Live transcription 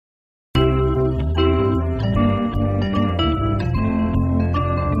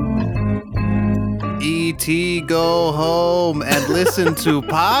CT, go home and listen to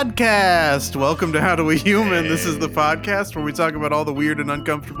podcast. Welcome to How Do We Human? This is the podcast where we talk about all the weird and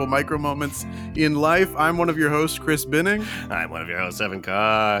uncomfortable micro moments in life. I'm one of your hosts, Chris Binning. I'm one of your hosts, Evan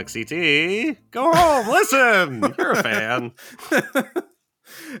Cox. CT, go home, listen. You're a fan.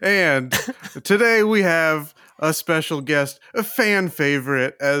 And today we have a special guest, a fan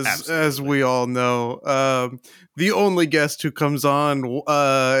favorite, as we all know. The only guest who comes on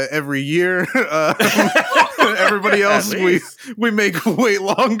every year. Everybody else we make wait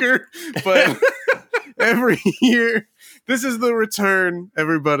longer, but every year. This is the return,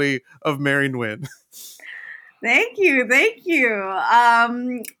 everybody, of Mary Nguyen. Thank you.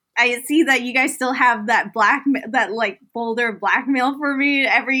 I see that you guys still have that folder of blackmail for me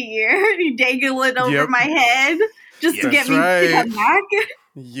every year. You dangle it over my head just to get me to come back.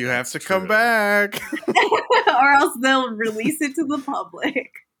 You have to come back. Or else they'll release it to the public.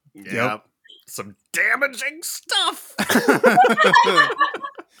 Yep. Some damaging stuff.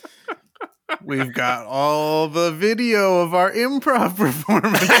 We've got all the video of our improv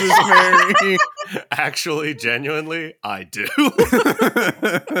performances, Mary. Actually, genuinely, I do.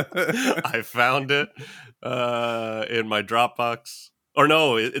 I found it in my Dropbox. Or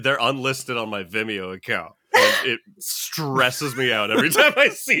no, they're unlisted on my Vimeo account. And it stresses me out every time I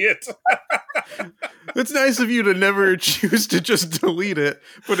see it. It's nice of you to never choose to just delete it,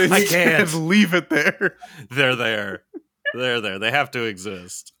 but instead leave it there. They're there. They have to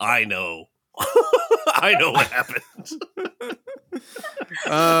exist. I know. I know what happened.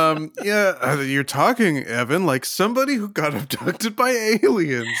 You're talking, Evan, like somebody who got abducted by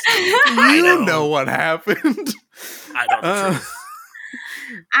aliens. You know what happened. I know the truth.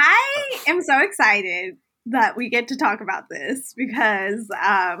 I am so excited that we get to talk about this because there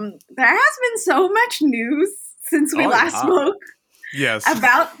has been so much news since we last spoke. Yes.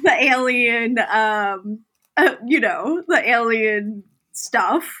 About the alien, the alien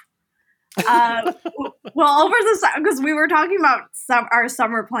stuff. Over the summer, because we were talking about our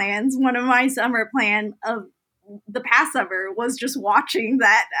summer plans. One of my summer plan of the past summer was just watching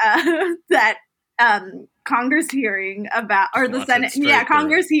that Congress hearing about, or the Senate,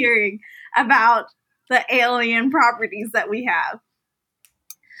 Congress hearing about the alien properties that we have.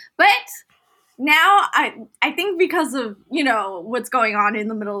 But now I think because of, what's going on in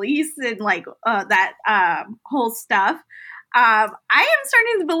the Middle East and that whole stuff, I am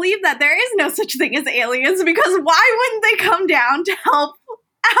starting to believe that there is no such thing as aliens, because why wouldn't they come down to help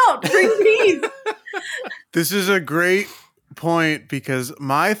out, bring peace? This is a great point, because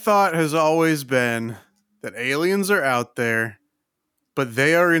my thought has always been that aliens are out there, but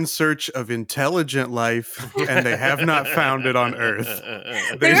they are in search of intelligent life, and they have not found it on Earth.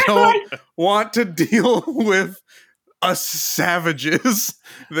 They don't want to deal with us savages.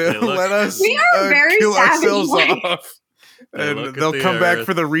 They'll let us kill ourselves off. And they'll come back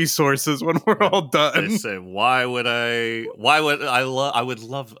for the resources when we're all done. They say, I would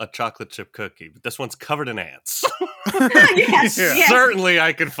love a chocolate chip cookie, but this one's covered in ants. Yes. Certainly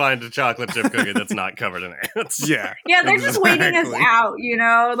I could find a chocolate chip cookie that's not covered in ants. Yeah. Yeah, they're just waiting us out,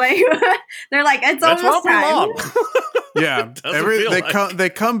 they're like, it's almost time. Yeah. They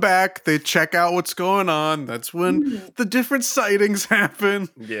come back, they check out what's going on. That's when the different sightings happen.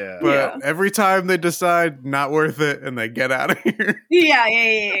 Yeah. But every time they decide not worth it and they get out of here.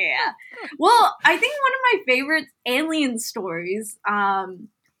 Yeah. Well, I think one of my favorite alien stories,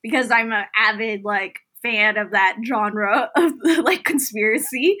 because I'm an avid fan of that genre of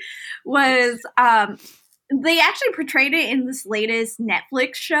conspiracy, was they actually portrayed it in this latest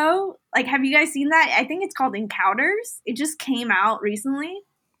Netflix show. Have you guys seen that? I think it's called Encounters. It just came out recently.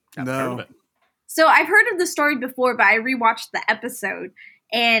 No. So I've heard of the story before, but I rewatched the episode.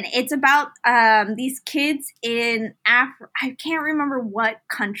 And it's about these kids in I can't remember what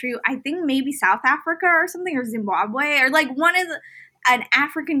country. I think maybe South Africa or something, or Zimbabwe, or an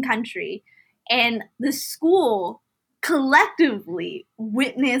African country. And the school collectively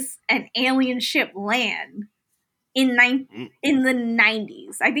witnessed an alien ship land in the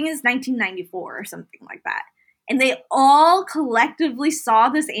 90s. I think it's 1994 or something like that. And they all collectively saw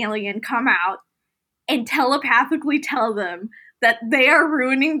this alien come out and telepathically tell them that they are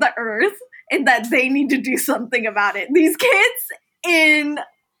ruining the Earth and that they need to do something about it. These kids in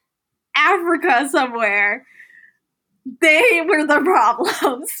Africa somewhere, they were the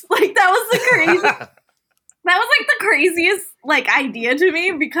problems. That was the crazy. That was the craziest idea to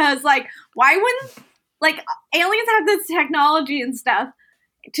me, because why wouldn't aliens have this technology and stuff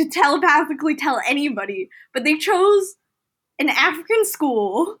to telepathically tell anybody, but they chose an African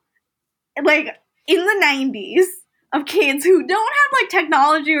school in the 90s of kids who don't have like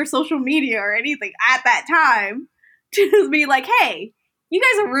technology or social media or anything at that time to be like, hey, you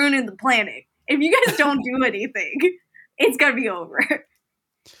guys are ruining the planet. If you guys don't do anything, it's gonna be over.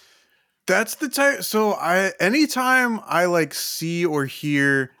 That's the type. So anytime I like see or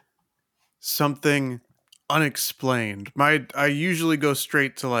hear something unexplained, I usually go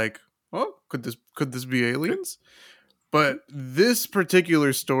straight to like, oh, could this be aliens? But this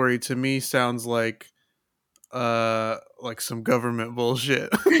particular story to me sounds like some government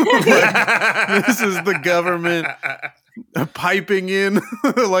bullshit. Like, this is the government piping in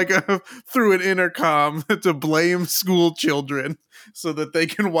through an intercom to blame school children so that they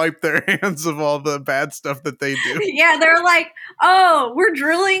can wipe their hands of all the bad stuff that they do. Yeah, they're like, oh, we're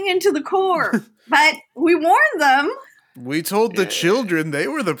drilling into the core, but we warned them. We told the children they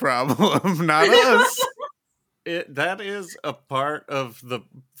were the problem, not us. That is a part of the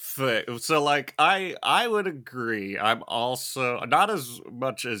thing. So, like, I would agree. I'm also not as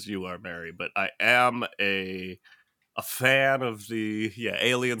much as you are, Mary, but I am a fan of the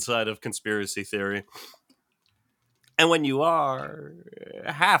alien side of conspiracy theory. And when you are,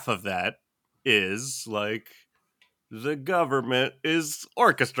 half of that is like the government is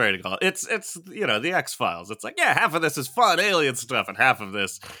orchestrating all. It's the X-Files. It's like, yeah, half of this is fun alien stuff, and half of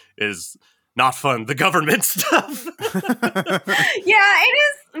this is not fun, the government stuff. Yeah, it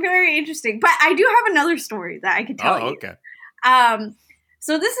is very interesting. But I do have another story that I could tell you. Okay.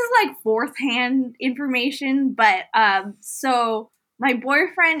 So this is like fourth-hand information, but so my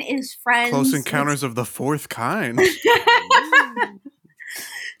boyfriend is friends. Close Encounters of the Fourth Kind.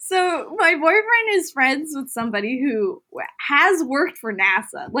 So my boyfriend is friends with somebody who has worked for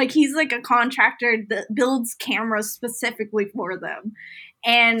NASA. Like, he's like a contractor that builds cameras specifically for them.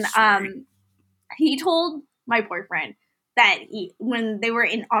 And he told my boyfriend that when they were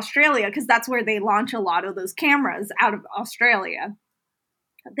in Australia, because that's where they launch a lot of those cameras out of Australia,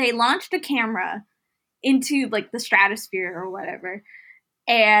 they launched a camera into like the stratosphere or whatever.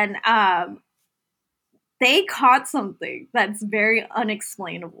 And they caught something that's very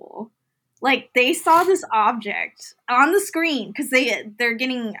unexplainable. Like, they saw this object on the screen because they're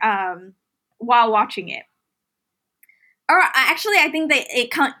getting while watching it. Or actually, I think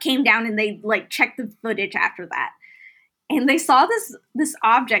it came down and they like checked the footage after that, and they saw this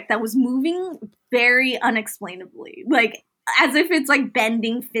object that was moving very unexplainably, like as if it's like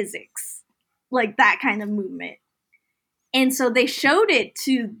bending physics, like that kind of movement. And so they showed it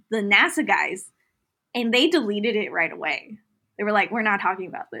to the NASA guys, and they deleted it right away. They were like, we're not talking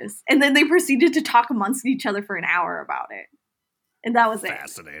about this. And then they proceeded to talk amongst each other for an hour about it. And that was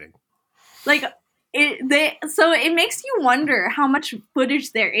Fascinating. Like, so it makes you wonder how much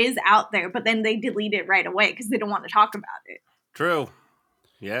footage there is out there, but then they delete it right away because they don't want to talk about it. True.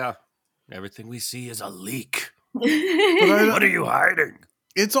 Yeah. Everything we see is a leak. What What are you hiding?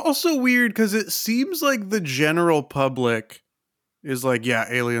 It's also weird because it seems like the general public is like, yeah,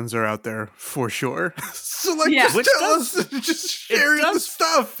 aliens are out there for sure. So like, Yeah. just tell us, just share the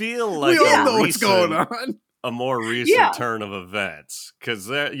stuff. Feel like We all know what's going on. A more recent turn of events, because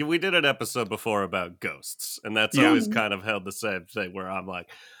we did an episode before about ghosts, and that's always kind of held the same thing. Where I'm like,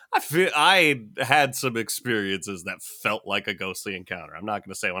 I had some experiences that felt like a ghostly encounter. I'm not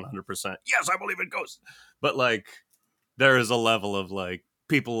going to say 100%. Yes, I believe in ghosts, but like, there is a level of like,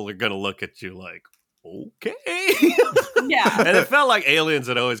 people are going to look at you like, okay. Yeah. And it felt like aliens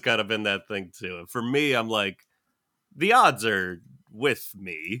had always kind of been that thing too. And for me, I'm like, the odds are with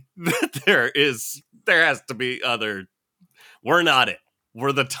me that there has to be other. We're not it.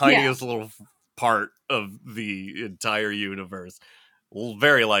 We're the tiniest little part of the entire universe. Well,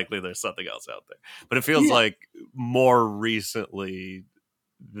 very likely there's something else out there. But it feels like more recently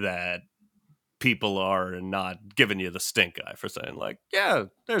that people are not giving you the stink eye for saying like, yeah,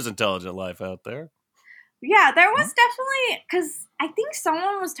 there's intelligent life out there. Yeah, there was definitely, because I think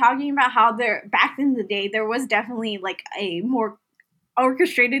someone was talking about how back in the day, there was definitely like a more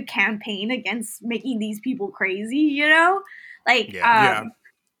orchestrated campaign against making these people crazy, you know? Like, I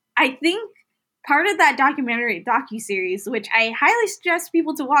think part of that docuseries, which I highly suggest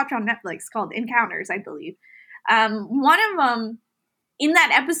people to watch on Netflix, called Encounters, I believe. One of them, in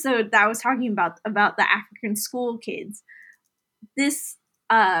that episode that I was talking about the African school kids, this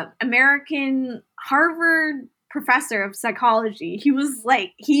American Harvard professor of psychology,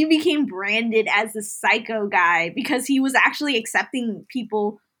 he became branded as a psycho guy because he was actually accepting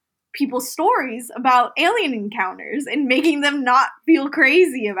people's stories about alien encounters and making them not feel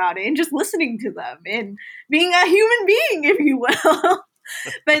crazy about it and just listening to them and being a human being, if you will.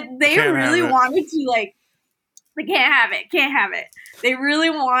 But they really wanted to like They can't have it. Can't have it. They really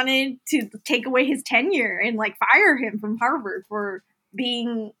wanted to take away his tenure and like fire him from Harvard for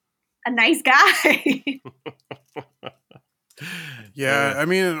being a nice guy. Yeah, I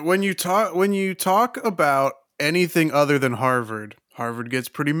mean, when you talk about anything other than Harvard, Harvard gets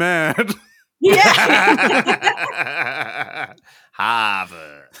pretty mad. Yeah.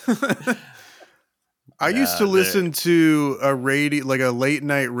 Harvard. I used to listen to a late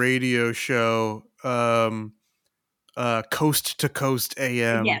night radio show, Coast to Coast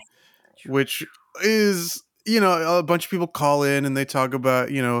AM, Yes. which is, a bunch of people call in and they talk about,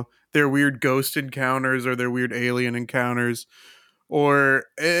 their weird ghost encounters or their weird alien encounters. Or,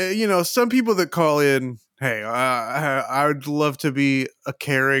 some people that call in, hey, I would love to be a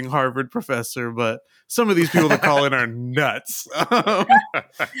caring Harvard professor, but some of these people that call in are nuts.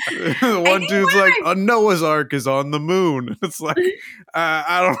 One dude's like, a Noah's Ark is on the moon. It's like,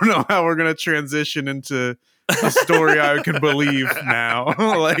 I don't know how we're going to transition into a story I can believe now.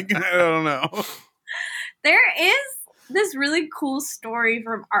 Like, I don't know. There is this really cool story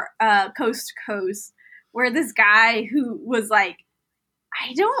from Coast to Coast where this guy who was like,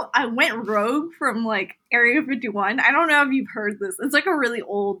 I went rogue from like Area 51. I don't know if you've heard this. It's like a really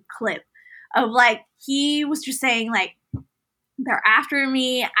old clip of like, he was just saying like, they're after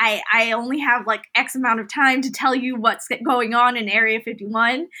me. I only have like X amount of time to tell you what's going on in Area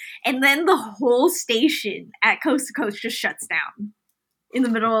 51. And then the whole station at Coast to Coast just shuts down in the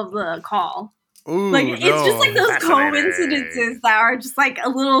middle of the call. Ooh, like, it's just like those coincidences that are just like a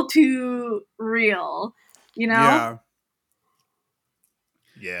little too real, you know? Yeah.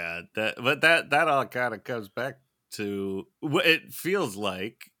 Yeah, that all kind of comes back to what it feels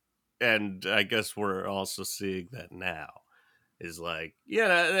like, and I guess we're also seeing that now. Is like,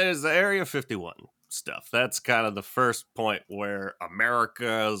 there's the Area 51 stuff. That's kind of the first point where America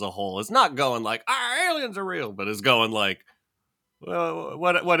as a whole is not going like, aliens are real, but is going like, well,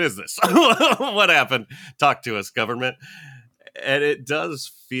 what is this? What happened? Talk to us, government. And it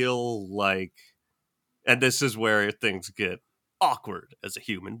does feel like, and this is where things get awkward as a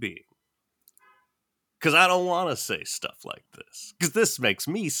human being. Because I don't want to say stuff like this. Because this makes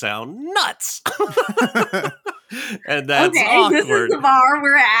me sound nuts. And that's awkward. This is the bar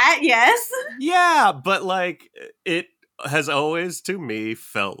we're at, yes. Yeah, but like, it has always, to me,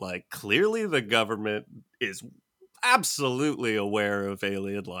 felt like clearly the government is absolutely aware of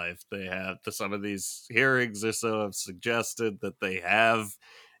alien life. They have, some of these hearings or so have suggested that they have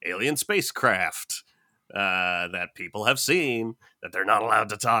alien spacecraft that people have seen that they're not allowed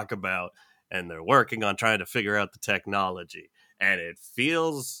to talk about, and they're working on trying to figure out the technology. And it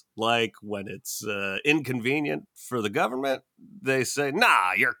feels like when it's inconvenient for the government, they say,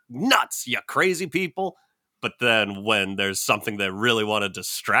 nah, you're nuts, you crazy people. But then when there's something they really want to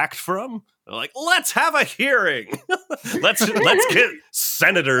distract from, they're like, let's have a hearing. let's get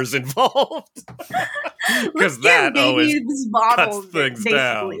senators involved. Because that always cuts things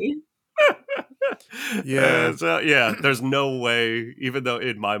down. Yeah. There's no way, even though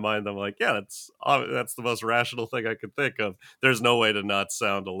in my mind I'm like, that's the most rational thing I could think of. There's no way to not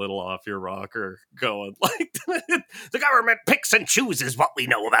sound a little off your rocker going like, the government picks and chooses what we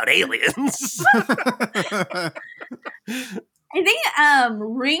know about aliens. I think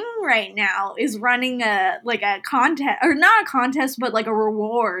Ring right now is running a contest, or not a contest, but like a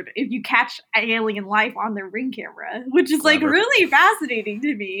reward if you catch alien life on their Ring camera, which is like really fascinating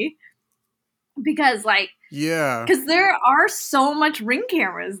to me. Because because there are so much Ring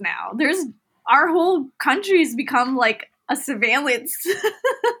cameras now. Our whole country's become like a surveillance,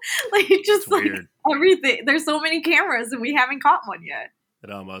 like just like weird. Everything. There's so many cameras and we haven't caught one yet.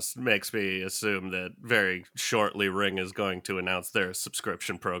 It almost makes me assume that very shortly Ring is going to announce their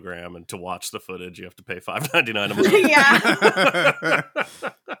subscription program, and to watch the footage you have to pay $5.99 a month.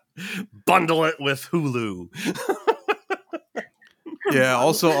 Yeah. Bundle it with Hulu. Yeah,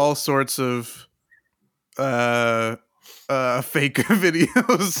 also all sorts of fake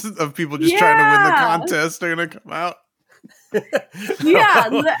videos of people just trying to win the contest are gonna come out. Yeah,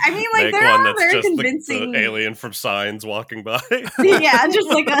 I mean, like, they're all very convincing. The alien from Signs walking by. Yeah, just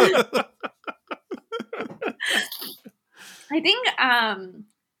like a. I think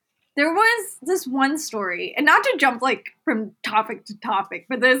there was this one story, and not to jump like from topic to topic,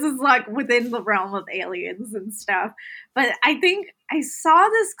 but this is like within the realm of aliens and stuff. But I think I saw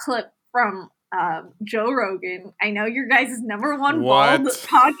this clip from Joe Rogan. I know your guys' number one bald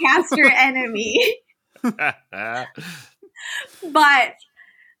podcaster enemy. But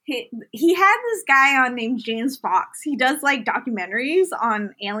he had this guy on named James Fox. He does like documentaries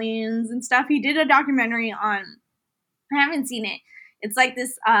on aliens and stuff. He did a documentary on, I haven't seen it. It's like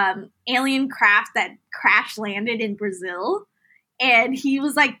this alien craft that crash landed in Brazil. And he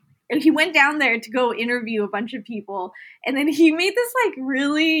was like, he went down there to go interview a bunch of people. And then he made this like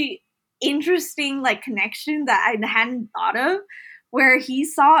really interesting like connection that I hadn't thought of, where he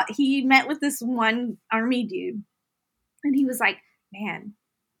met with this one army dude. And he was like, man,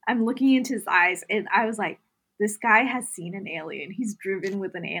 I'm looking into his eyes. And I was like, this guy has seen an alien. He's driven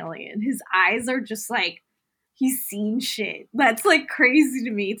with an alien. His eyes are just like, he's seen shit. That's like crazy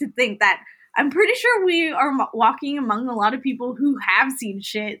to me to think that I'm pretty sure we are walking among a lot of people who have seen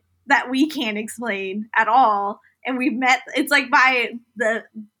shit that we can't explain at all. And we've met, it's like by the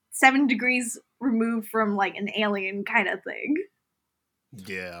 7 degrees removed from like an alien kind of thing.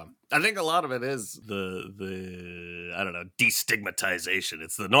 Yeah. I think a lot of it is the I don't know, destigmatization.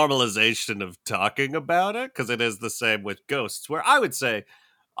 It's the normalization of talking about it, because it is the same with ghosts, where I would say,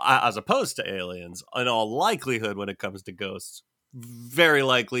 as opposed to aliens, in all likelihood when it comes to ghosts, very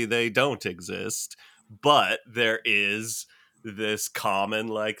likely they don't exist, but there is this common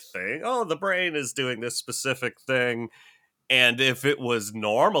like thing. Oh, the brain is doing this specific thing. And if it was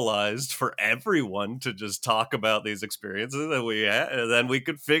normalized for everyone to just talk about these experiences that we had, then we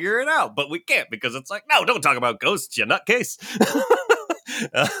could figure it out. But we can't, because it's like, no, don't talk about ghosts, you nutcase.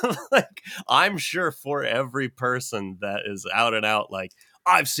 Like, I'm sure for every person that is out and out, like,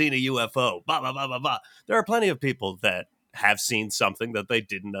 I've seen a UFO, blah, blah, blah, blah, blah. There are plenty of people that have seen something that they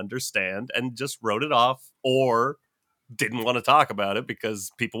didn't understand and just wrote it off or didn't want to talk about it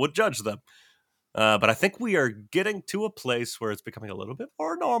because people would judge them. But I think we are getting to a place where it's becoming a little bit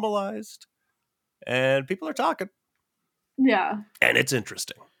more normalized and people are talking. Yeah. And it's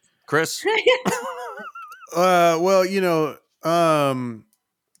interesting. Chris? Well,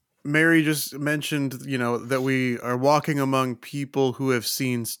 Mary just mentioned, that we are walking among people who have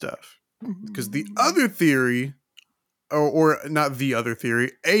seen stuff. Because the other theory, or not the other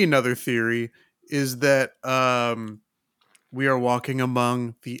theory, another theory is that we are walking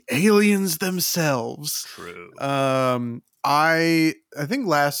among the aliens themselves. True. I think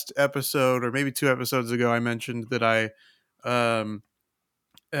last episode, or maybe 2 episodes ago, I mentioned that I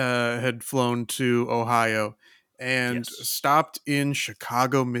had flown to Ohio and stopped in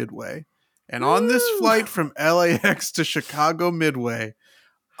Chicago Midway. And on this flight from LAX to Chicago Midway,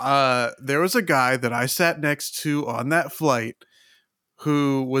 there was a guy that I sat next to on that flight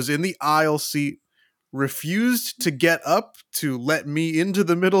who was in the aisle seat, refused to get up to let me into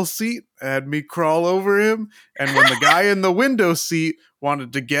the middle seat, had me crawl over him, and when the guy in the window seat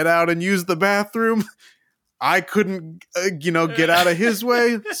wanted to get out and use the bathroom, I couldn't, get out of his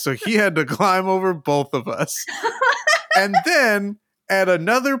way, so he had to climb over both of us. And then, at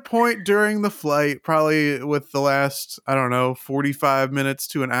another point during the flight, probably with the last, 45 minutes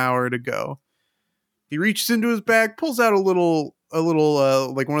to an hour to go, he reaches into his bag, pulls out a little,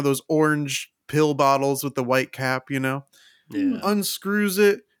 like one of those orange pill bottles with the white cap, unscrews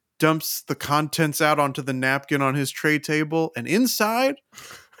it, dumps the contents out onto the napkin on his tray table, and inside,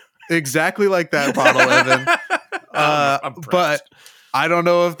 exactly like that bottle, Evan. But I don't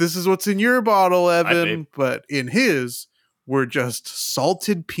know if this is what's in your bottle, Evan, but in his were just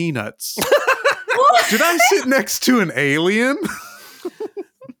salted peanuts. Did I sit next to an alien?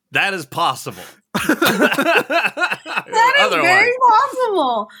 That is possible. That is very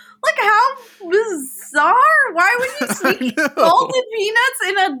possible. Like, how bizarre. Why would you sneak salted peanuts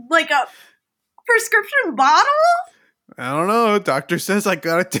in a prescription bottle? I don't know. Doctor says I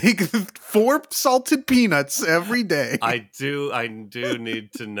gotta take 4 salted peanuts every day. I do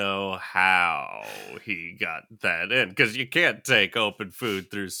need to know how he got that in, because you can't take open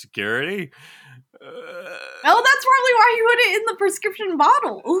food through security. Oh, that's probably why he put it in the prescription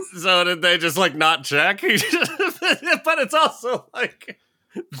bottles. So did they just not check? But it's also like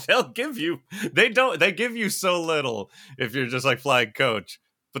they give you so little if you're just flying coach.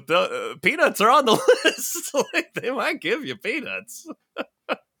 But the peanuts are on the list. They might give you peanuts.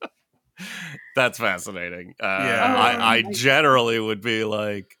 That's fascinating. I generally would be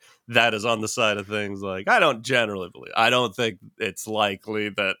like, that is on the side of things. I don't generally believe. I don't think it's likely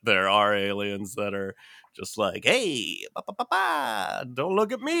that there are aliens that are just hey, don't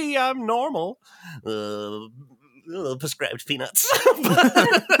look at me, I'm normal. Prescribed peanuts.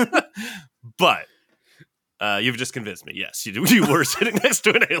 But you've just convinced me. Yes, you were sitting next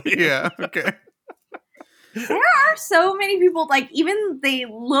to an alien. Yeah, okay. There are so many people, even they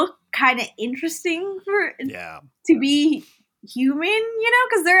look kind of interesting to be human,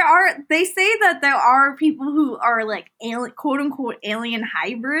 because they say that there are people who are alien, quote unquote alien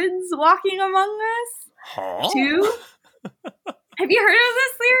hybrids walking among us too. Have you heard of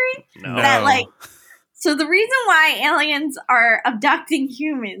this theory? No. That So the reason why aliens are abducting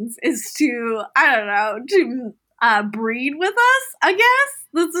humans is to, I don't know, to breed with us, I guess.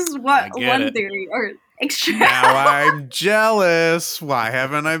 This is what one theory, or extra. Now I'm jealous. Why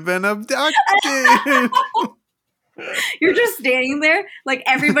haven't I been abducted? You're just standing there, like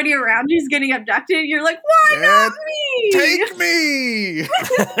everybody around you is getting abducted. You're like, why not me? Take me!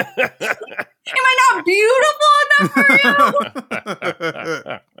 Am I not beautiful enough for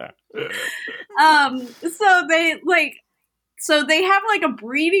you? So they have like a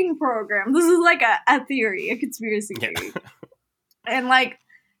breeding program. This is like a theory, a conspiracy theory. And like,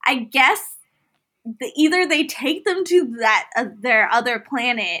 I guess either they take them to that their other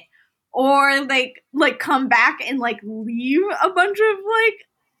planet, or they like come back and like leave a bunch of like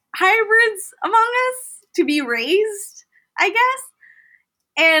hybrids among us to be raised, I guess.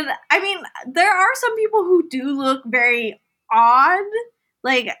 And I mean, there are some people who do look very odd,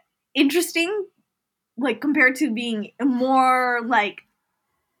 like interesting, like compared to being more like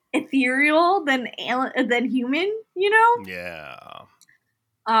ethereal than human, you know? Yeah.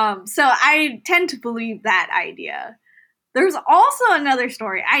 So I tend to believe that idea. There's also another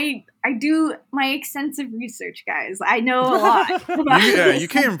story. I do my extensive research, guys. I know a lot about you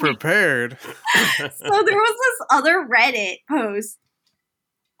came prepared. So there was this other Reddit post,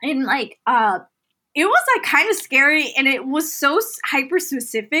 and like it was like kind of scary, and it was so hyper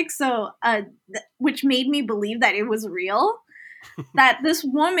specific, so which made me believe that it was real. That this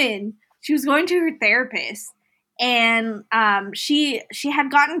woman, she was going to her therapist, and she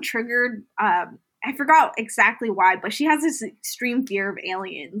had gotten triggered. I forgot exactly why, but she has this extreme fear of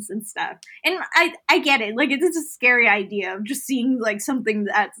aliens and stuff. And I get it. Like, it's a scary idea of just seeing like something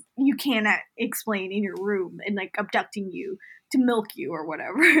that you cannot explain in your room and like abducting you to milk you or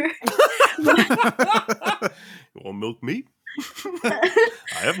whatever. You want to milk me?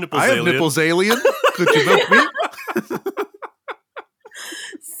 I have nipples, alien. Nipples, alien. Could you milk me?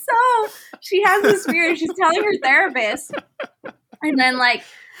 So she has this fear, and she's telling her therapist, and then like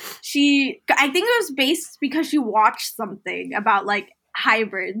I think it was based because she watched something about like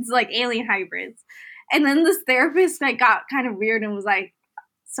hybrids, like alien hybrids, and then this therapist like got kind of weird and was like,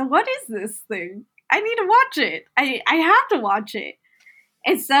 "So what is this thing? I need to watch it. I have to watch it."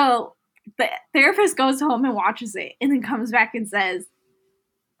 And so the therapist goes home and watches it, and then comes back and says,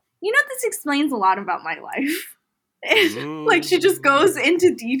 "You know, this explains a lot about my life." And, like, she just goes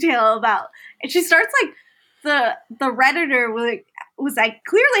into detail about, and she starts like the Redditor was like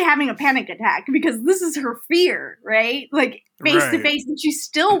clearly having a panic attack because this is her fear, right? Like face to face, and she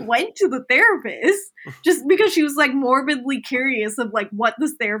still went to the therapist just because she was like morbidly curious of like what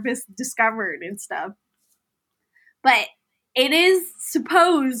this therapist discovered and stuff. But it is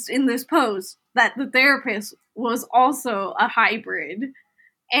supposed in this post that the therapist was also a hybrid.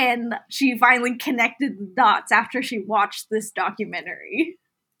 And she finally connected the dots after she watched this documentary.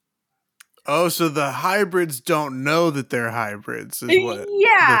 Oh, so the hybrids don't know that they're hybrids, is what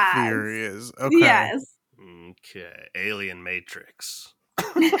the theory is. Okay. Yes. Okay. Alien Matrix.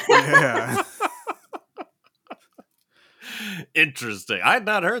 Yeah. Interesting. I had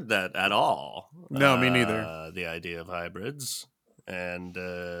not heard that at all. No, me neither. The idea of hybrids. And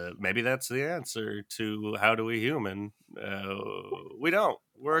maybe that's the answer to how do we human. We don't.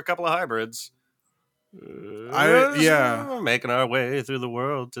 We're a couple of hybrids. Making our way through the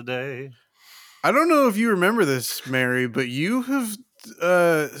world today. I don't know if you remember this, Mary, but you have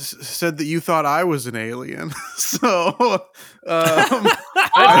said that you thought I was an alien. So I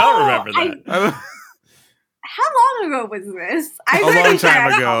don't remember that. How long ago was this? A long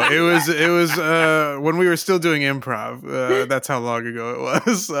time ago. It was when we were still doing improv. That's how long ago it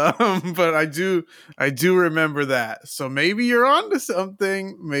was. But I do remember that. So maybe you're onto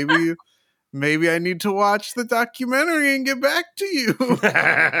something. Maybe I need to watch the documentary and get back to you.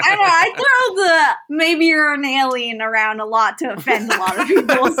 I know. I throw the maybe you're an alien around a lot to offend a lot of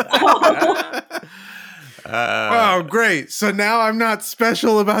people. So. Oh, great. So now I'm not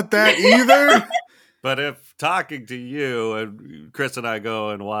special about that either. But if talking to you and Chris and I go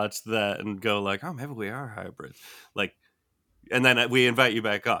and watch that and go like, oh, maybe we are hybrids, like, and then we invite you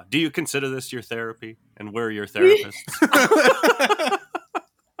back on. Do you consider this your therapy? And we're your therapists?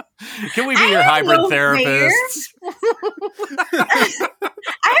 Can we be your hybrid therapists? I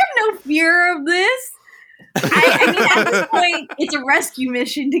have no fear of this. I mean, at this point, it's a rescue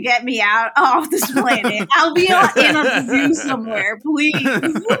mission to get me out off this planet. I'll be in a zoo somewhere, please.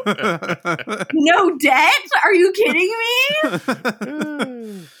 No debt? Are you kidding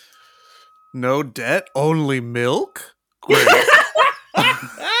me? No debt? Only milk? Great.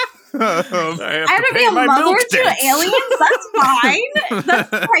 I have to be a mother to aliens? That's fine. That's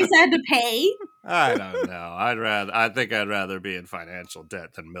the price I had to pay. I don't know. I think I'd rather be in financial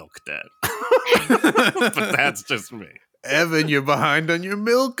debt than milk debt. But that's just me. Evan, you're behind on your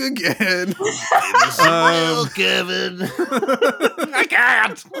milk again. Give me some milk, Evan. I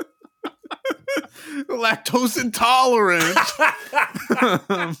can't. Lactose intolerant.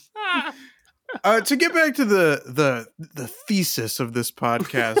 To get back to the thesis of this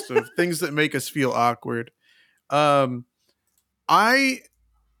podcast of things that make us feel awkward, I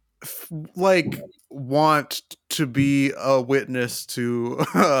want to be a witness to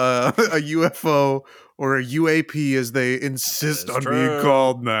a UFO or a UAP as they insist on being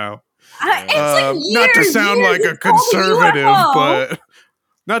called now. It's like years, not to sound like a conservative, but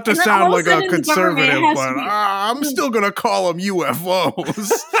not to sound like a conservative, but I'm still gonna call them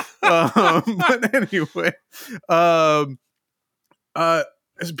UFOs. But anyway,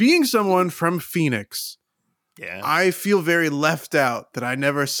 as being someone from Phoenix, yeah, I feel very left out that I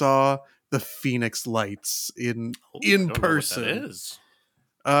never saw the Phoenix Lights in person. Know what that is.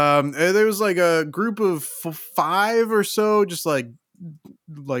 There was like a group of 5 or so, just like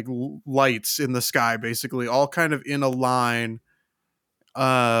lights in the sky, basically, all kind of in a line,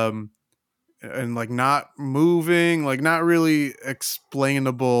 and like not moving, like not really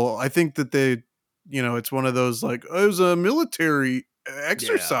explainable. I think that they, it's one of those like, it was a military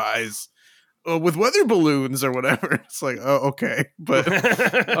exercise. With weather balloons or whatever. It's like, oh, okay. But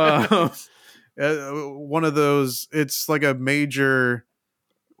one of those, it's like one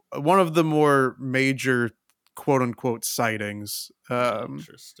of the more major quote unquote sightings.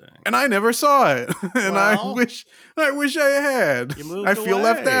 Interesting. And I never saw it. And well, I wish I had. I feel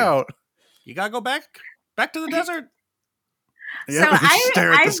left out. You gotta go back to the desert. Yeah, so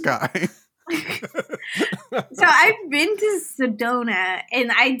stare at the sky. So I've been to Sedona,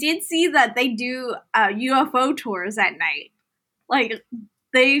 and I did see that they do UFO tours at night. Like,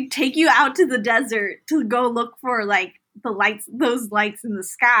 they take you out to the desert to go look for like those lights in the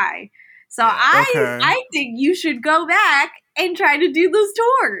sky. So I think you should go back and try to do those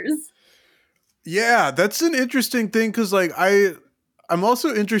tours. Yeah, that's an interesting thing, because like I'm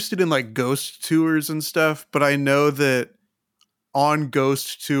also interested in like ghost tours and stuff, but I know that on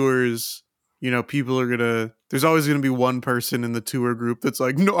ghost tours, people are there's always gonna be one person in the tour group that's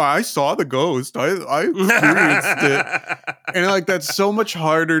like, no, I saw the ghost. I experienced it. And like, that's so much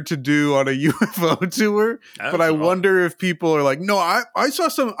harder to do on a UFO tour. But I wonder if people are like, no, I saw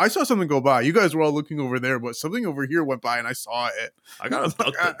something go by. You guys were all looking over there, but something over here went by and I saw it. I got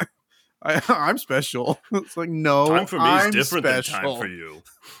abducted. I'm special. It's like, no, time for me is different special. than time for you.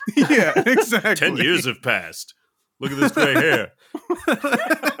 Yeah, exactly. 10 years have passed. Look at this gray hair.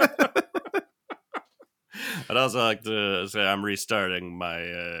 I'd also like to say I'm restarting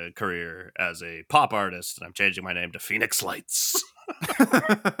my career as a pop artist, and I'm changing my name to Phoenix Lights.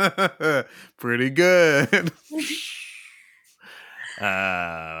 Pretty good.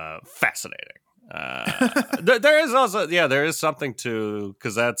 Fascinating. There is something to,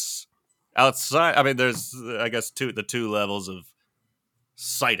 because that's outside. I mean, there's, I guess, the two levels of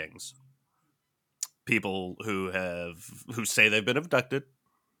sightings. People who say they've been abducted,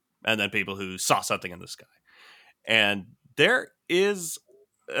 and then people who saw something in the sky. And there is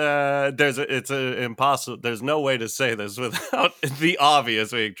there's no way to say this without the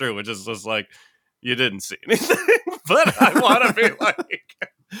obvious being true, which is just like, you didn't see anything. But I want to be like,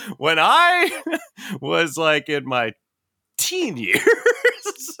 when I was like in my teen years,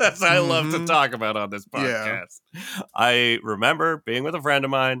 as I love to talk about on this podcast, I remember being with a friend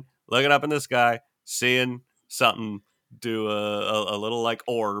of mine, looking up in the sky, seeing something do a little like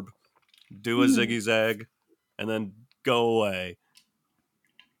orb, do a ziggy zag, and then go away.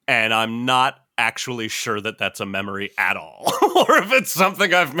 And I'm not actually sure that that's a memory at all, or if it's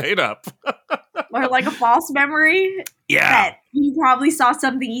something I've made up. Or like a false memory. Yeah. That you probably saw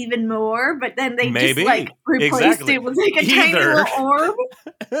something even more, but then they just like replaced it with like a tiny little orb.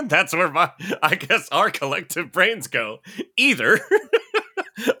 That's where I guess our collective brains go. Either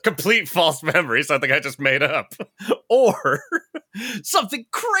complete false memory, something I just made up, or something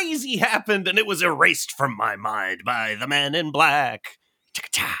crazy happened and it was erased from my mind by the man in black.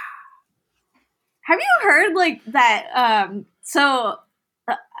 Have you heard like that?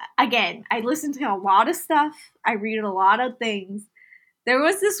 Again, I listen to a lot of stuff. I read a lot of things. There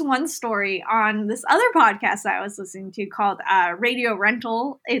was this one story on this other podcast I was listening to called Radio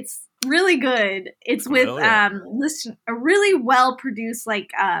Rental. It's really good. It's with a really well produced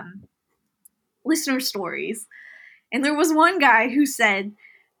like listener stories. And there was one guy who said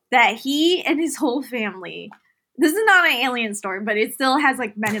that he and his whole family, this is not an alien story, but it still has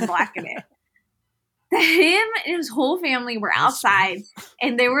like Men in Black in it. that him and his whole family were outside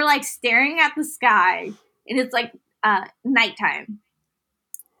and they were like staring at the sky, and it's like nighttime,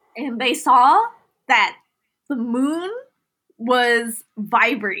 and they saw that the moon was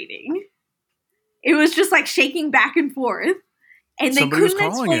vibrating. It was just like shaking back and forth, and they Somebody was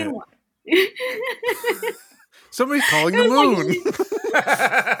couldn't calling explain it. why. Somebody's calling It the was moon.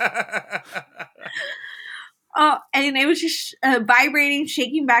 And it was just vibrating,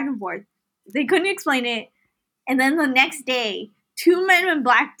 shaking back and forth. They couldn't explain it. And then the next day, 2 men in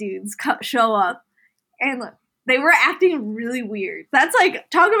black dudes show up, and look, they were acting really weird. That's like,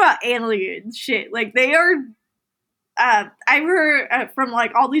 talk about alien shit. Like, they are, I've heard from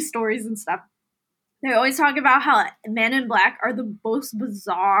like all these stories and stuff. They always talk about how men in black are the most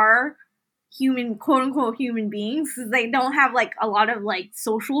bizarre human, quote unquote, human beings, because they don't have like a lot of like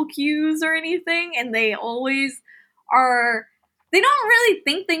social cues or anything, and they always are, they don't really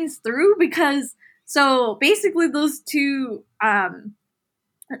think things through, because so basically those 2 men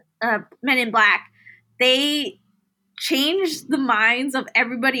in black, they changed the minds of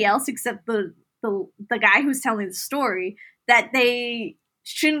everybody else except the guy who's telling the story, that they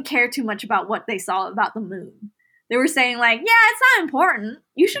shouldn't care too much about what they saw about the moon. They were saying like, yeah, it's not important.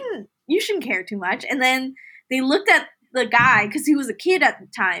 You shouldn't care too much. And then they looked at the guy, because he was a kid at the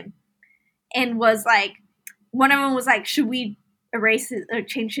time, and was like, one of them was like, should we erase his, or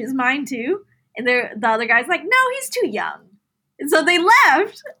change his mind too? And the other guy's like, no, he's too young. And so they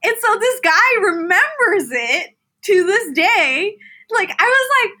left. And so this guy remembers it to this day. Like, I was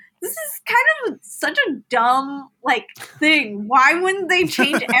like, this is kind of such a dumb like thing. Why wouldn't they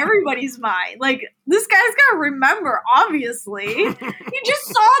change everybody's mind? Like, this guy's gotta remember, obviously. He just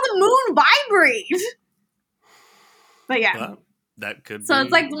saw the moon vibrate. But yeah. Well, that could so be.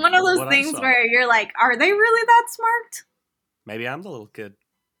 It's like one of those things where you're like, are they really that smart? Maybe I'm the little kid.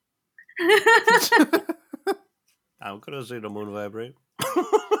 I could have seen the moon vibrate.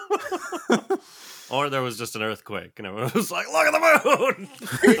 Or there was just an earthquake, and everyone was like, look at the moon!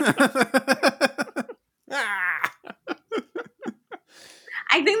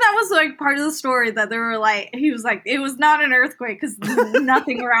 I think that was like part of the story, that they were like, he was like, it was not an earthquake because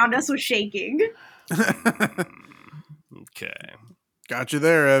nothing around us was shaking. Okay. Got you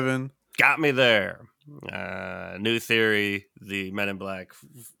there, Evan. Got me there. New theory, the Men in Black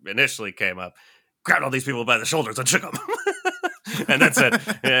initially came up, grabbed all these people by the shoulders and shook them. And then said,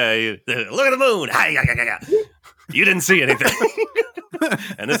 yeah, look at the moon. You didn't see anything.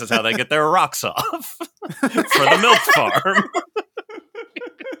 And this is how they get their rocks off for the milk farm.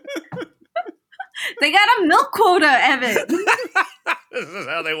 They got a milk quota, Evan. This is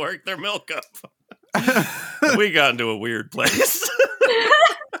how they work their milk up. We got into a weird place.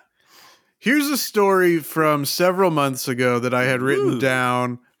 Here's a story from several months ago that I had written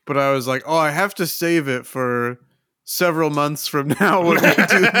down, but I was like, oh, I have to save it for several months from now when we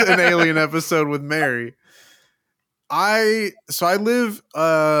do an alien episode with Mary. I live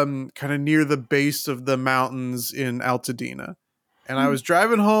kind of near the base of the mountains in Altadena. And I was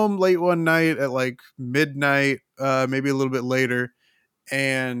driving home late one night at like midnight, maybe a little bit later.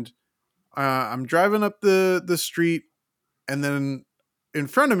 And I'm driving up the street, and then in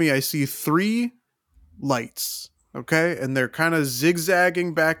front of me, I see 3 lights. Okay. And they're kind of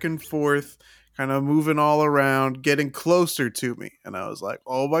zigzagging back and forth, kind of moving all around, getting closer to me. And I was like,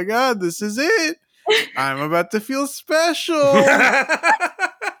 oh my God, this is it. I'm about to feel special.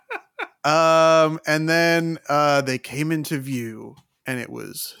 And then they came into view, and it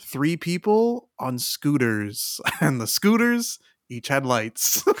was 3 people on scooters, and the scooters each had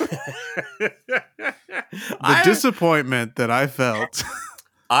lights. The disappointment that I felt.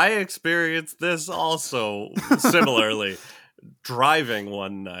 I experienced this also similarly, driving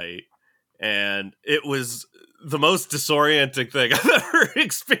one night, and it was the most disorienting thing I've ever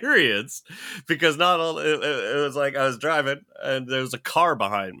experienced, because not all it was like I was driving and there was a car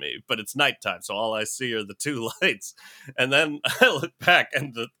behind me, but it's nighttime, so all I see are the 2 lights, and then I look back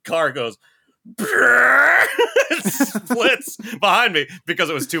and the car goes it splits behind me because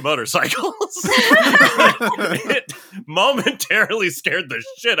it was 2 motorcycles. It momentarily scared the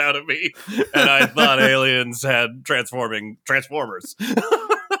shit out of me, and I thought aliens had transformers. And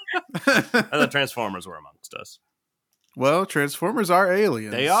the Transformers were amongst us. Well, Transformers are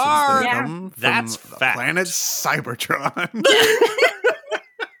aliens. They are. They Yeah. come from That's the fact. planet Cybertron.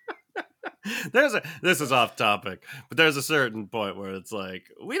 This is off topic, but there's a certain point where it's like,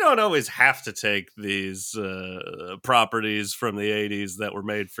 we don't always have to take these properties from the 80s that were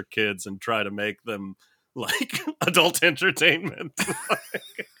made for kids and try to make them like adult entertainment.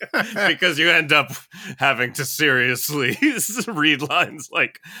 because you end up having to seriously read lines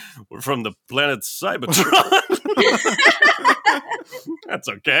like, "We're from the planet Cybertron." That's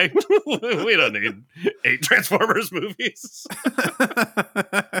okay. We don't need 8 Transformers movies.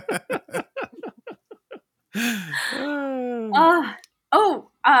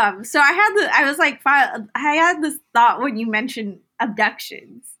 So I had this thought when you mentioned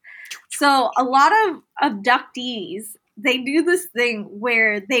abductions. So a lot of abductees, they do this thing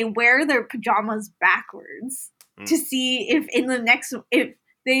where they wear their pajamas backwards to see if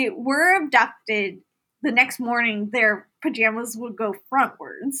they were abducted the next morning, their pajamas would go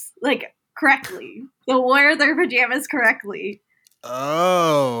frontwards, like correctly. They'll wear their pajamas correctly.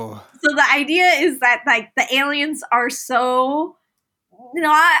 Oh. So the idea is that like the aliens are so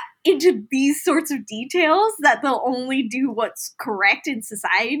not into these sorts of details that they'll only do what's correct in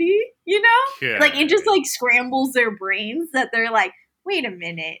society, you know? Okay. Like it just like scrambles their brains that they're like, wait a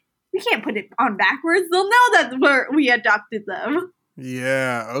minute, we can't put it on backwards. They'll know that we adopted them.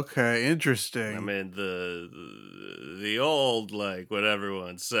 Yeah, okay, interesting. I mean, the old, like, what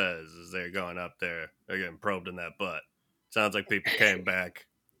everyone says is they're going up there, they're getting probed in that butt. Sounds like people came back,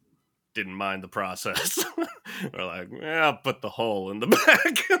 didn't mind the process. We're like, yeah, I'll put the hole in the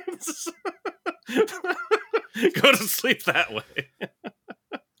back. Go to sleep that way.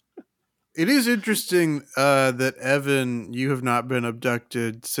 It is interesting that, Evan, you have not been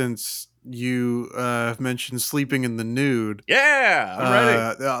abducted since you mentioned sleeping in the nude. Yeah, I'm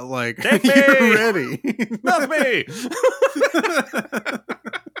ready. Like, Take me! You're ready. Love me!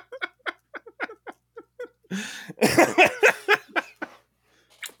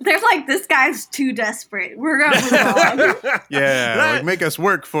 They're like, this guy's too desperate. We're gonna move on. Yeah, like make us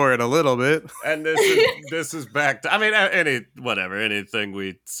work for it a little bit. And this is back to, I mean, anything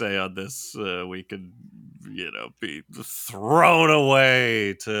we say on this, we could, be thrown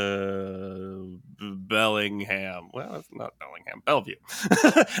away to Bellingham. Well, it's not Bellingham, Bellevue.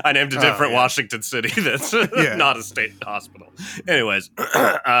 I named a different Washington city that's not a state hospital. Anyways,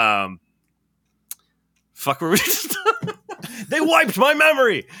 fuck, were we just... They wiped my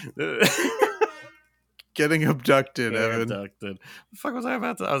memory. Getting abducted, Evan. Abducted. The fuck was I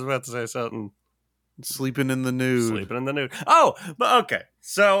about to? I was about to say something. Sleeping in the nude. Sleeping in the nude. Oh, but okay.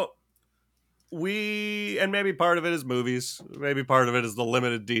 So and maybe part of it is movies. Maybe part of it is the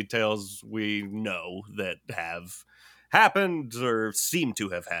limited details we know that have happened or seem to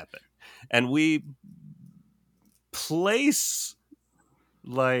have happened, and we place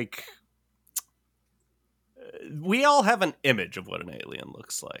like. We all have an image of what an alien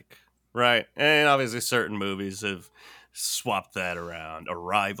looks like, right? And obviously certain movies have swapped that around.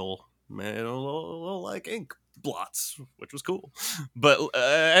 Arrival, man, a little like ink blots, which was cool. But,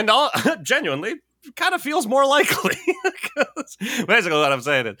 genuinely, kind of feels more likely. Basically what I'm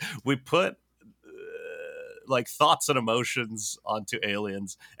saying is we put like thoughts and emotions onto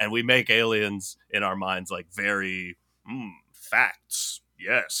aliens, and we make aliens in our minds like very facts.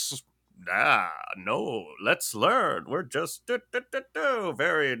 Yes. No, let's learn. We're just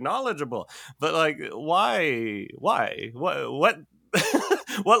very knowledgeable. But like, why? What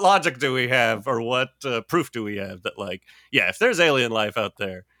what logic do we have, or what proof do we have that, like, yeah, if there's alien life out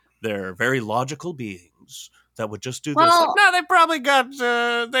there, they're very logical beings that would just do this? Like, no,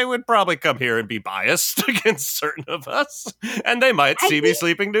 they would probably come here and be biased against certain of us, and they might see me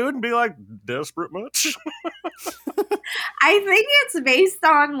sleeping nude and be like, desperate much? I think it's based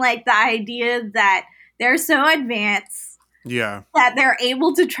on like the idea that they're so advanced, that they're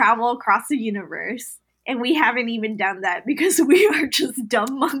able to travel across the universe, and we haven't even done that because we are just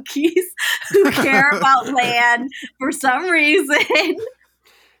dumb monkeys who care about land for some reason.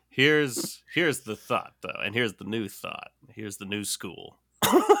 Here's the thought, though, and here's the new thought. Here's the new school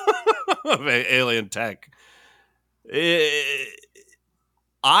of alien tech.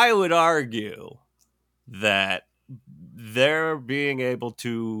 I would argue that they're being able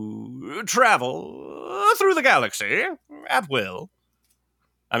to travel through the galaxy at will.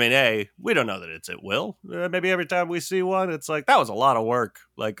 I mean, we don't know that it's at will. Maybe every time we see one, it's like, that was a lot of work,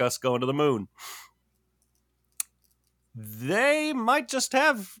 like us going to the moon. They might just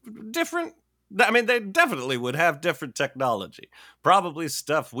have different... I mean, they definitely would have different technology. Probably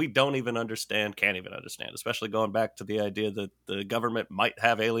stuff we don't even understand, can't even understand, especially going back to the idea that the government might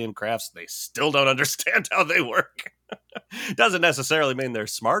have alien crafts. They still don't understand how they work. Doesn't necessarily mean they're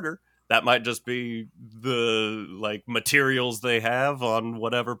smarter. That might just be the like materials they have on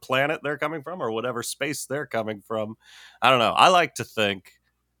whatever planet they're coming from or whatever space they're coming from. I don't know. I like to think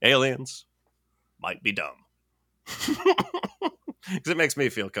aliens might be dumb. Because it makes me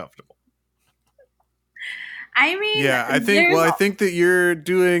feel comfortable. I mean, Yeah, I think that you're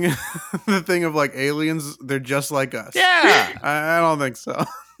doing the thing of like aliens, they're just like us. Yeah. I don't think so.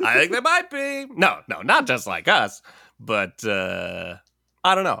 I think they might be. No, not just like us. But I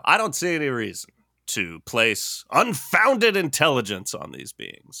don't know. I don't see any reason to place unfounded intelligence on these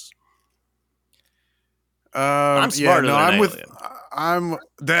beings. I'm smarter than an alien.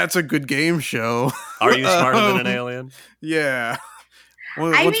 That's a good game show. Are you smarter than an alien? Yeah. I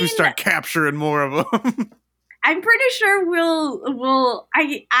Once we mean, start capturing more of them. I'm pretty sure we'll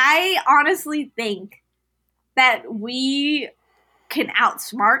I honestly think that we can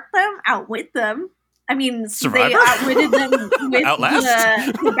outsmart them, outwit them. I mean, Survivor? they outwitted them with Outlast?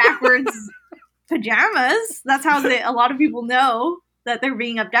 the backwards pajamas. That's how a lot of people know that they're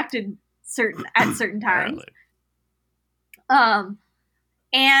being abducted at certain times. Apparently.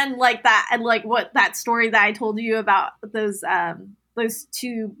 And like that, and like what that story that I told you about those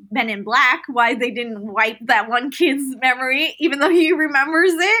two men in black, why they didn't wipe that one kid's memory, even though he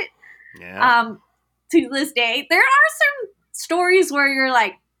remembers it. Yeah. To this day, there are some stories where you're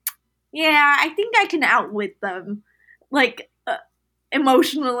like, yeah, I think I can outwit them, like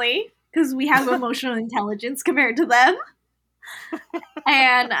emotionally, because we have emotional intelligence compared to them.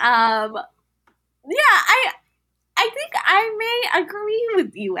 And yeah, I think I may agree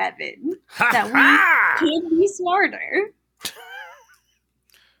with you, Evan, that we can be smarter.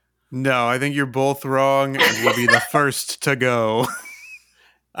 No, I think you're both wrong, and we'll be the first to go.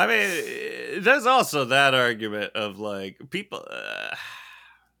 I mean, there's also that argument of like people,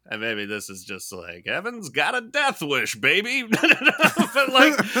 and maybe this is just like Evan's got a death wish, baby. But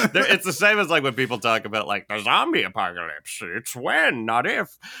like, it's the same as like when people talk about like the zombie apocalypse. It's when, not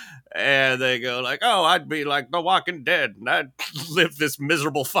if. And they go like, "Oh, I'd be like The Walking Dead, and I'd live this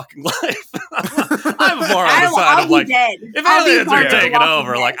miserable fucking life." I'm more on the side of like, if aliens are taking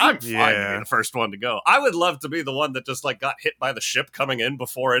over, like I'm fine to be the first one to go. I would love to be the one that just like got hit by the ship coming in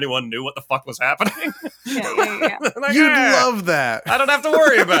before anyone knew what the fuck was happening. Yeah. Like, you'd love that. I don't have to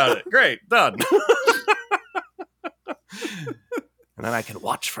worry about it. Great, done. And then I can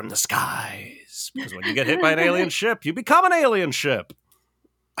watch from the skies, because when you get hit by an alien ship, you become an alien ship.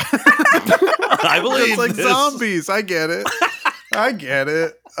 I believe it's like this. zombies. I get it.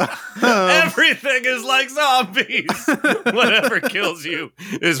 Everything is like zombies. Whatever kills you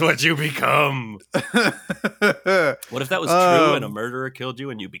is what you become. What if that was true and a murderer killed you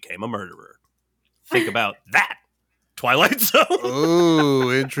and you became a murderer? Think about that. Twilight Zone.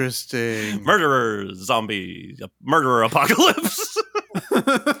 Ooh, interesting. Murderer, zombie, murderer apocalypse.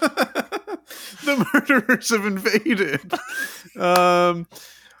 The murderers have invaded.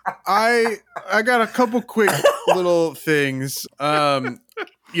 I got a couple quick little things.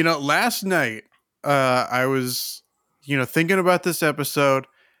 Last night I was thinking about this episode,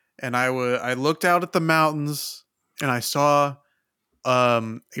 and I looked out at the mountains and I saw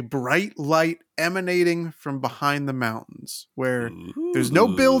a bright light emanating from behind the mountains where there's no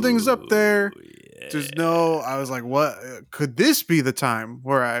buildings up there. I was like, what could this be the time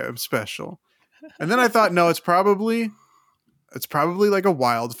where I am special? And then I thought, no, it's probably like a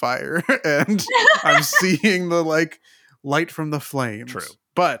wildfire, and I'm seeing the like light from the flames. True.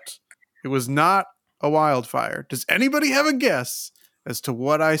 But it was not a wildfire. Does anybody have a guess as to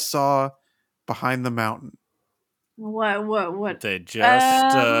what I saw behind the mountain? What? They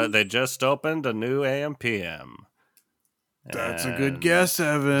just opened a new AM/PM. That's a good guess,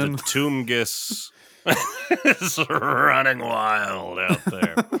 Evan. The Toomgus is running wild out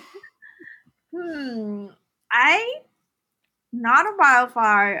there. Not a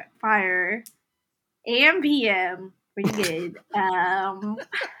wildfire. AM/PM, pretty good.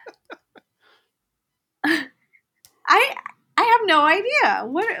 I have no idea.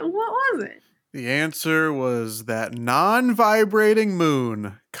 What was it? The answer was that non-vibrating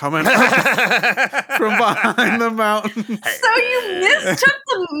moon coming up from behind the mountains. So you mistook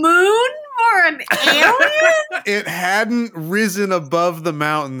the moon for an alien? It hadn't risen above the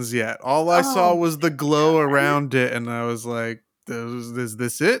mountains yet. All I saw was the glow around it, and I was like, is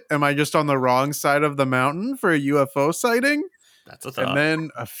this it? Am I just on the wrong side of the mountain for a UFO sighting? That's a thought. And then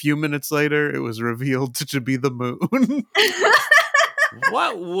a few minutes later, it was revealed to be the moon.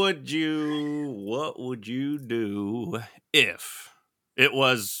 What would you do if it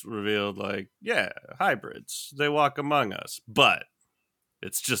was revealed like, yeah, hybrids, they walk among us, but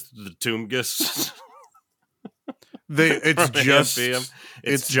it's just the Toomgus?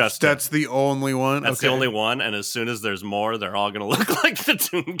 It's just that's the only one. That's the only one, and as soon as there's more, they're all going to look like the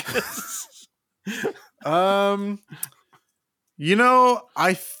Toomgus.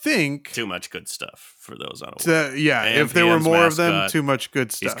 I think too much good stuff for those on if there were more of them, too much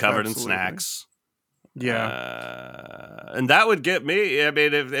good stuff. He's covered in snacks. Yeah. And that would get me. I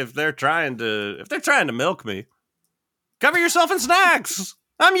mean, if they're trying to milk me, cover yourself in snacks.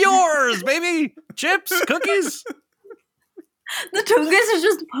 I'm yours, baby. Chips, cookies. The Tungus is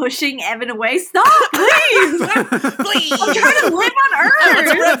just pushing Evan away. Stop, please! Please. I'm trying to live on I want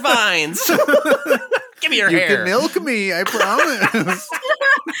some Earth! red vines. Give me your You hair. can milk me, I promise.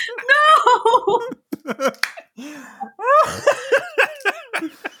 No!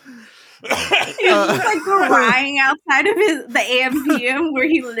 He's just like crying outside of the AMPM where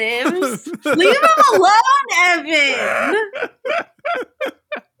he lives. Leave him alone, Evan!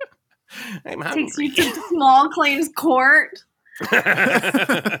 I'm Takes hungry. you to small claims court.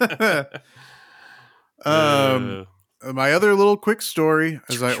 My other little quick story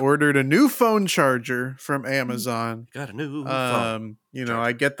is I ordered a new phone charger from Amazon. Got a new phone.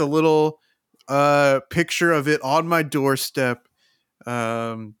 I get the little picture of it on my doorstep.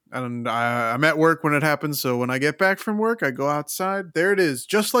 And I'm at work when it happens, so when I get back from work, I go outside. There it is,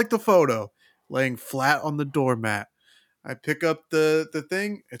 just like the photo, laying flat on the doormat. I pick up the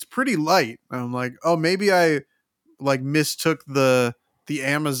thing. It's pretty light. I'm like, oh, maybe I like mistook the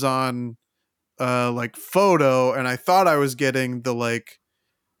Amazon photo, and I thought I was getting the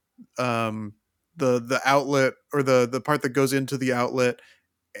the outlet, or the part that goes into the outlet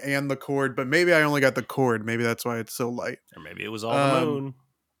and the cord, but maybe I only got the cord. Maybe that's why it's so light. Or maybe it was all the moon.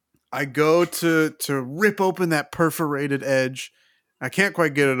 I go to rip open that perforated edge. I can't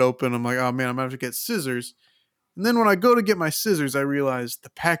quite get it open. I'm like, oh man, I'm gonna have to get scissors. And then when I go to get my scissors, I realize the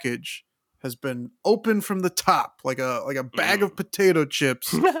package has been opened from the top, like a bag of potato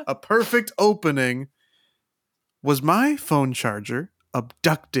chips. A perfect opening. Was my phone charger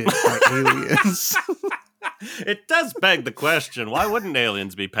abducted by aliens? It does beg the question, why wouldn't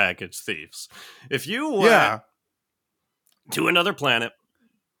aliens be package thieves? If you went to another planet,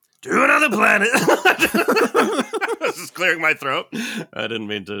 this is clearing my throat. I didn't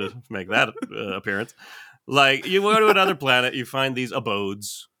mean to make that appearance. Like, you go to another planet, you find these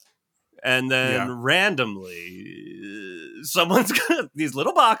abodes, and then randomly, someone's got these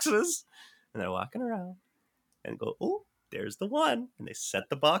little boxes, and they're walking around, and go, oh, there's the one. And they set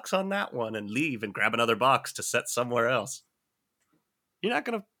the box on that one and leave and grab another box to set somewhere else. You're not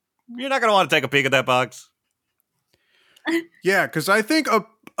gonna want to take a peek at that box. Yeah, because I think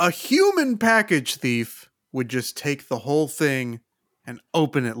a human package thief would just take the whole thing and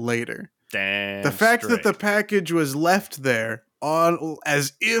open it later. Damn. The fact that the package was left there on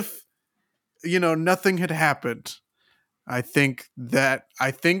as if nothing had happened. I think there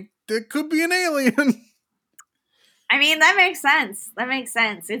could be an alien. I mean, that makes sense.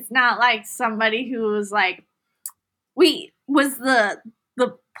 It's not like somebody who was like, wait, was the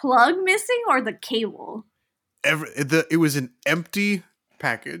plug missing or the cable? It was an empty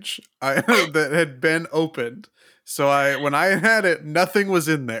package that had been opened. So when I had it, nothing was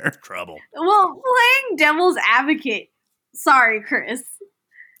in there. Trouble. Well, playing devil's advocate, sorry, Chris,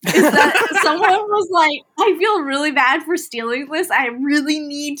 is that someone was like, I feel really bad for stealing this. I really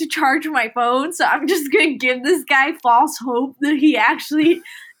need to charge my phone, so I'm just going to give this guy false hope that he actually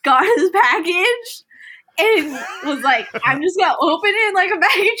got his package. And was like, I'm just going to open it like a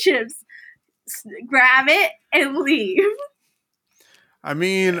bag of chips, grab it, and leave. I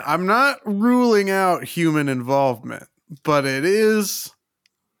mean, I'm not ruling out human involvement, but it is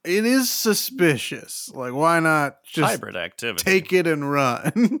suspicious. Like, why not just hybrid activity? Take it and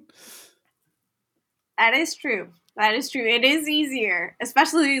run. That is true. It is easier,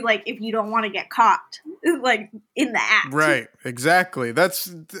 especially like if you don't want to get caught, like in the act. Right. Exactly.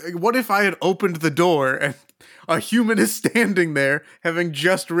 What if I had opened the door and a human is standing there, having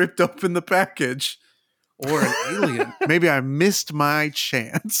just ripped open the package? Or an alien. Maybe I missed my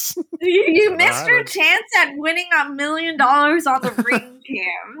chance. You missed your chance at winning $1 million on the ring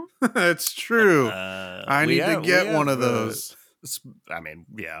cam. That's true. I need to get one of those. I mean,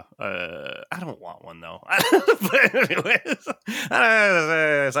 yeah. I don't want one though. But anyways,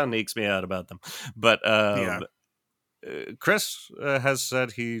 something neeks me out about them. But Chris has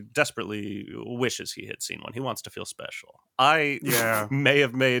said he desperately wishes he had seen one. He wants to feel special. I may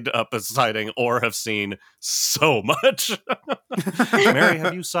have made up a sighting or have seen so much. Mary,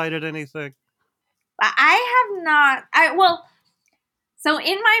 have you sighted anything? I have not. So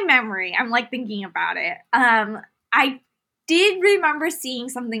in my memory, I'm like thinking about it. I did remember seeing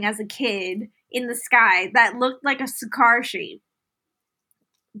something as a kid in the sky that looked like a cigar shape.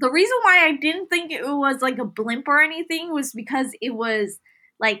 The reason why I didn't think it was like a blimp or anything was because it was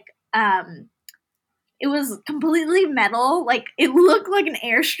like, it was completely metal. Like it looked like an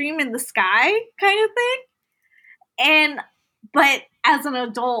airstream in the sky kind of thing. But as an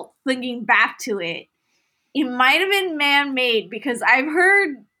adult thinking back to it, it might have been man-made, because I've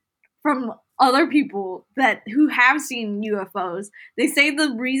heard from other people who have seen UFOs. They say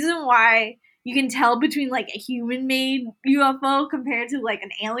the reason why you can tell between like a human-made UFO compared to like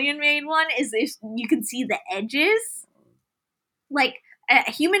an alien-made one is if you can see the edges. Like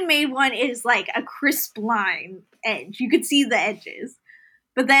a human-made one is like a crisp line edge. You could see the edges.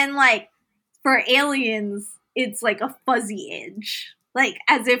 But then like for aliens, it's like a fuzzy edge. Like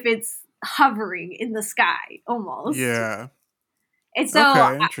as if it's hovering in the sky almost. Yeah. And so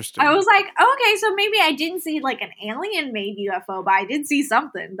Okay, interesting. I was like, okay, so maybe I didn't see like an alien-made UFO, but I did see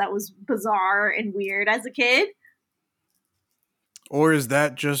something that was bizarre and weird as a kid. Or is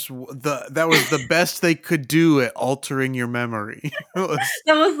that just that was the best they could do at altering your memory? That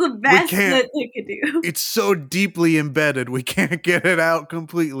was the best that they could do. It's so deeply embedded, we can't get it out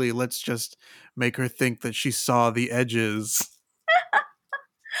completely. Let's just make her think that she saw the edges.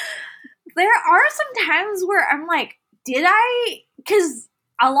 There are some times where I'm like, did I? Because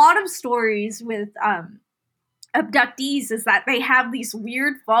a lot of stories with abductees is that they have these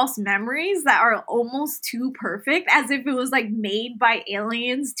weird false memories that are almost too perfect, as if it was like made by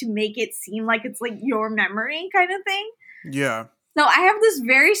aliens to make it seem like it's like your memory kind of thing. Yeah. So I have this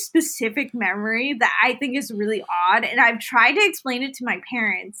very specific memory that I think is really odd, and I've tried to explain it to my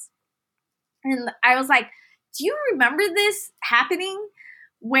parents. And I was like, do you remember this happening?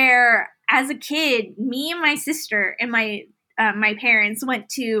 Where as a kid, me and my sister and my parents went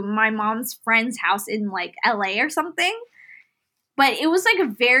to my mom's friend's house in like LA or something. But it was like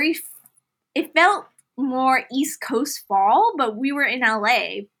it felt more East Coast fall, but we were in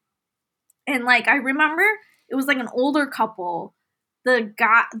LA. And like I remember it was like an older couple.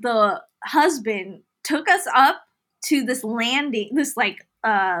 The husband took us up to this landing, this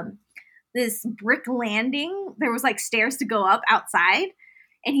brick landing. There was like stairs to go up outside.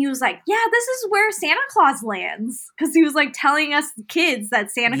 And he was like, yeah, this is where Santa Claus lands. Because he was like telling us the kids that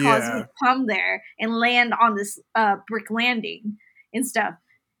Santa Claus would come there and land on this brick landing and stuff.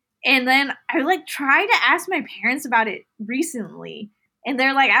 And then I like tried to ask my parents about it recently. And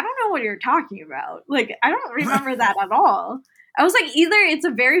they're like, I don't know what you're talking about. Like, I don't remember that at all. I was like, either it's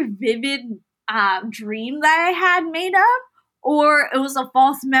a very vivid dream that I had made up, or it was a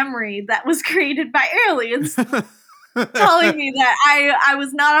false memory that was created by aliens. Telling me that I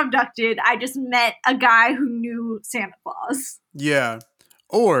was not abducted. I just met a guy who knew Santa Claus. Yeah.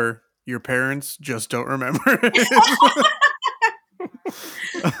 Or your parents just don't remember it.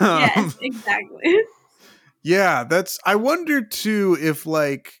 Yes, exactly. Yeah, I wonder too if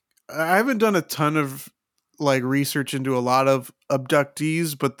like I haven't done a ton of like research into a lot of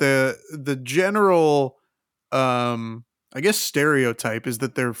abductees, but the general I guess stereotype is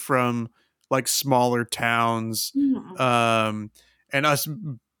that they're from like smaller towns, and us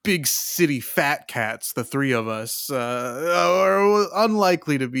big city fat cats, the three of us, are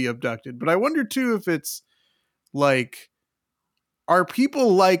unlikely to be abducted. But I wonder too if it's like, are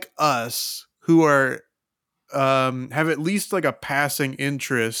people like us who are have at least like a passing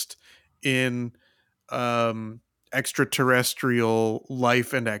interest in extraterrestrial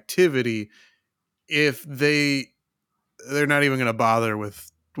life and activity, if they're not even going to bother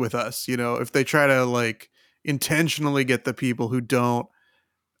with us, you know, if they try to like intentionally get the people who don't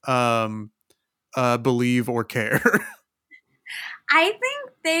believe or care. I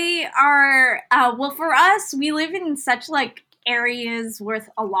think they are well, for us, we live in such like areas with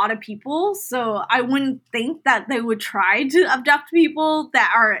a lot of people, so I wouldn't think that they would try to abduct people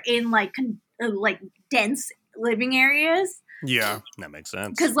that are in like dense living areas. Yeah, that makes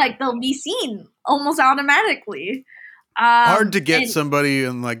sense. Because like they'll be seen almost automatically. Hard to get somebody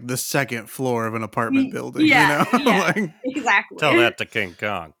in like the second floor of an apartment building, yeah, you know? Yeah, like, exactly. Tell that to King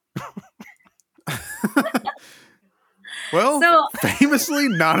Kong. Well, so, famously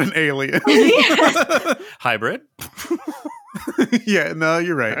not an alien. Hybrid? Yeah, no,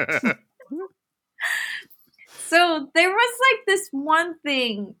 you're right. So there was like this one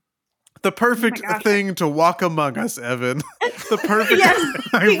thing. The perfect thing to walk among us, Evan. The perfect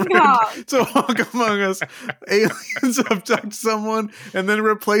hybrid to walk among us. Aliens abduct someone and then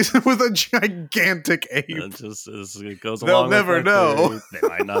replace them with a gigantic ape. It goes They'll along never with know. They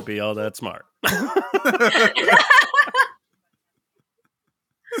might not be all that smart.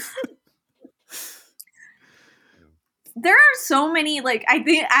 There are so many, like, I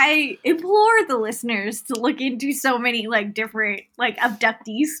think I implore the listeners to look into so many, like, different, like,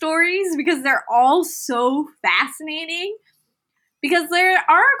 abductee stories, because they're all so fascinating. Because there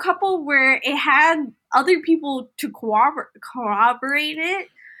are a couple where it had other people to corroborate it.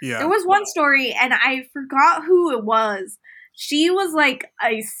 Yeah. There was one story, and I forgot who it was, she was like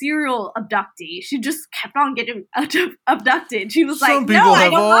a serial abductee. She just kept on getting abducted. She was Some like, people no, I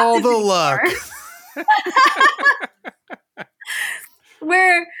have don't all want this the anymore.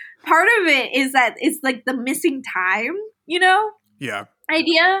 Where part of it is that it's like the missing time, Yeah.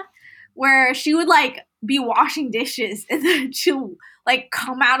 idea, where she would like be washing dishes and then she'll like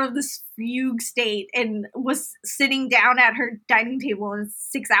come out of this fugue state and was sitting down at her dining table and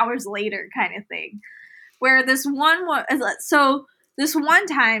 6 hours later kind of thing. Where this one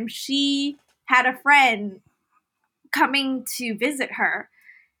time she had a friend coming to visit her,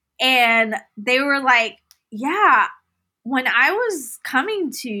 and they were like, yeah, when I was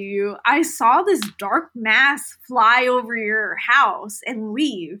coming to you, I saw this dark mass fly over your house and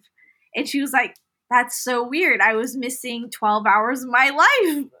leave. And she was like, that's so weird. I was missing 12 hours of my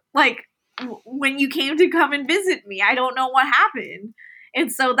life. Like, when you came to come and visit me, I don't know what happened. And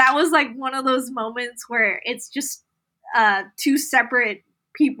so that was like one of those moments where it's just two separate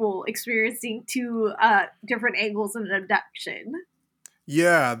people experiencing two different angles of an abduction.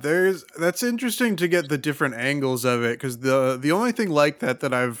 Yeah, that's interesting to get the different angles of it, because the only thing like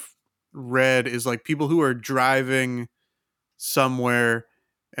that I've read is like people who are driving somewhere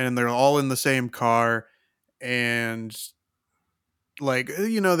and they're all in the same car, and like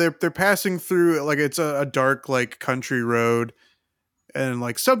they're passing through, like it's a dark like country road, and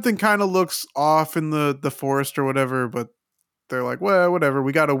like something kind of looks off in the forest or whatever, but they're like, well, whatever,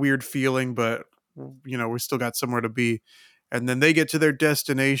 we got a weird feeling, but we still got somewhere to be. And then they get to their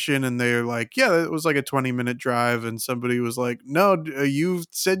destination and they're like, yeah, it was like a 20-minute drive. And somebody was like, no, you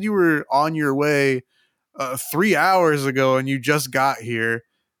said you were on your way 3 hours ago and you just got here.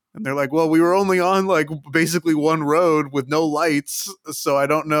 And they're like, well, we were only on like basically one road with no lights, so I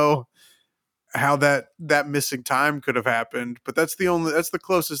don't know how that missing time could have happened. But that's the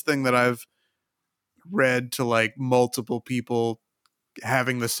closest thing that I've read to like multiple people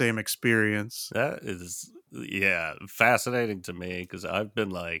having the same experience. That is, yeah, fascinating to me, because I've been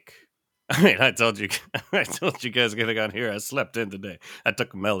like, I mean, I told you guys getting on here, I slept in today. I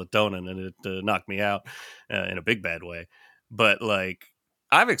took melatonin and it knocked me out in a big bad way. But like,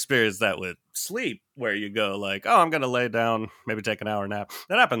 I've experienced that with sleep, where you go like, oh, I'm going to lay down, maybe take an hour nap.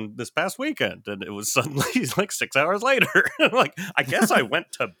 That happened this past weekend, and it was suddenly like 6 hours later. Like, I guess I went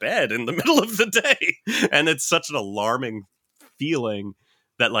to bed in the middle of the day. And it's such an alarming feeling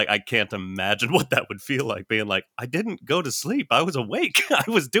that like I can't imagine what that would feel like, being like, I didn't go to sleep, I was awake. I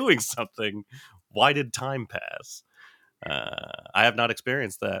was doing something. Why did time pass? I have not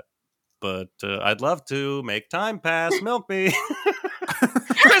experienced that, but I'd love to make time pass. Milk me.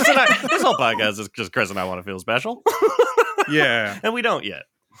 Chris and I, this whole podcast is just Chris and I want to feel special. Yeah. And we don't yet.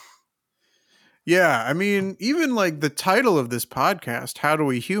 Yeah, I mean, even like the title of this podcast, How Do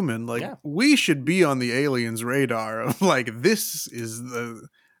We Human? Like, Yeah. we should be on the aliens' radar of like, this is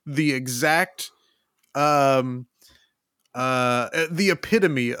the exact the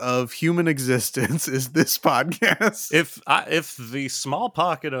epitome of human existence is this podcast. If the small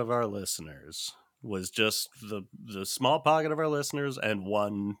pocket of our listeners was just the small pocket of our listeners and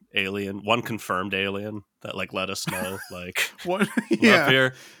one confirmed alien that like let us know, like, What? we're up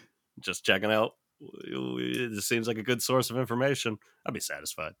here just checking out, it seems like a good source of information, I'd be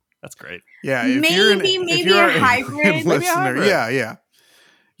satisfied. That's great. Yeah, Maybe a hybrid listener, hybrid.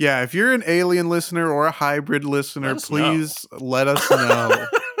 yeah. If you're an alien listener or a hybrid listener, Let us please let us know.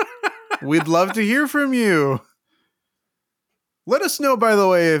 We'd love to hear from you. Let us know, by the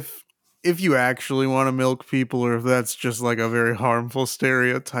way, if you actually want to milk people, or if that's just like a very harmful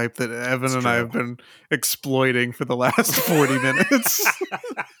stereotype that Evan and I have been exploiting for the last 40 minutes.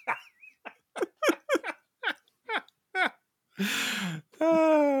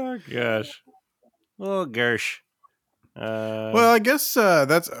 Oh gosh. Oh gersh. Well, I guess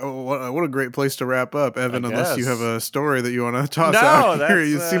that's what a great place to wrap up, Evan. Unless you have a story that you want to toss out here.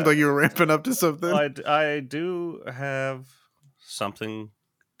 It seemed like you were ramping up to something. I do have something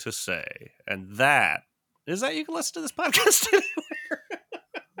to say, and that is that you can listen to this podcast anywhere.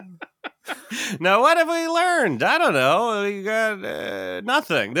 Now, what have we learned? I don't know. We got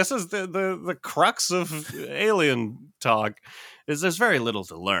nothing. This is the crux of alien talk. Is there's very little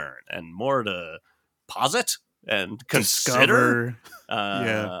to learn and more to posit and consider.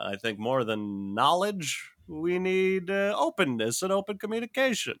 Yeah. I think more than knowledge, we need openness and open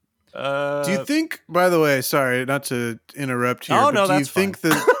communication. Do you think, by the way, sorry, not to interrupt here, Oh, but no, do you that's think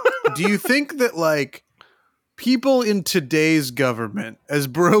fine. do you think that like people in today's government, as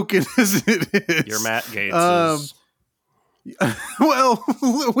broken as it is, Your Matt Gates is Well,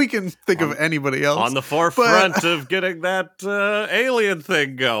 we can think of anybody else. On the forefront of getting that alien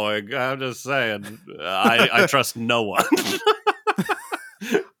thing going. I'm just saying. I trust no one.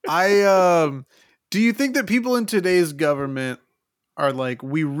 Do you think that people in today's government are like,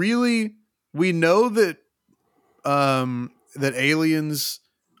 we know that that aliens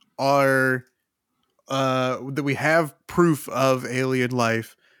are that we have proof of alien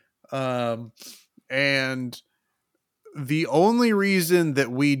life, and the only reason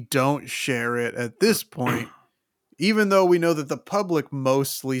that we don't share it at this point, even though we know that the public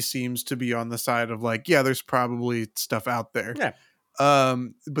mostly seems to be on the side of like, yeah, there's probably stuff out there. Yeah.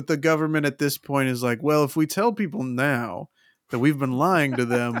 But the government at this point is like, well, if we tell people now that we've been lying to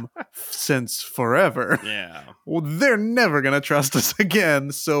them since forever, Yeah. well, they're never going to trust us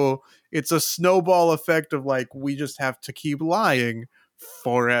again. So it's a snowball effect of like, we just have to keep lying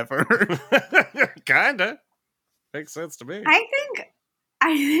forever. Kinda. Makes sense to me. I think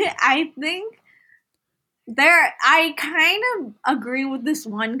I kind of agree with this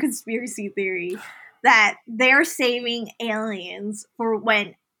one conspiracy theory that they're saving aliens for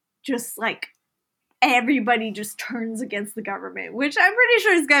when just like everybody just turns against the government, which I'm pretty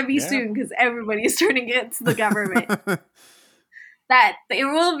sure is going to be soon because everybody is turning against the government. That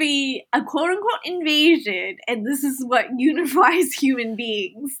there will be a quote-unquote invasion, and this is what unifies human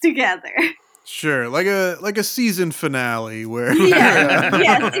beings together. Sure, like a season finale where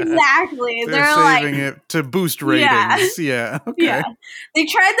yes, exactly. They're saving it to boost ratings. Yeah, okay. Yeah. They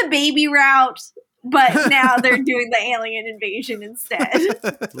tried the baby route, but now they're doing the alien invasion instead.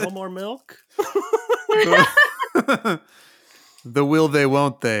 A little more milk. The will they,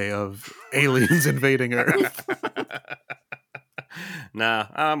 won't they of aliens invading Earth. Nah,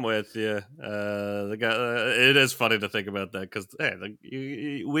 I'm with you. The guy, it is funny to think about that because hey,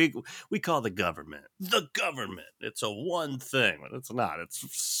 we call the government. It's a one thing. It's not. It's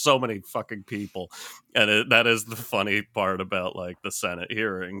so many fucking people, and that is the funny part about like the Senate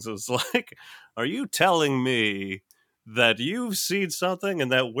hearings. Is like, are you telling me that you've seen something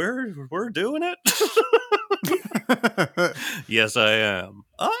and that we're doing it? Yes, I am.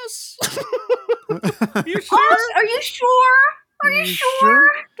 Us? You sure? Us? Are you sure? Are you sure?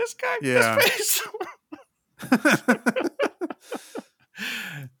 This guy, yeah. This face.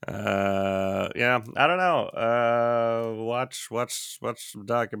 Yeah, I don't know. Watch some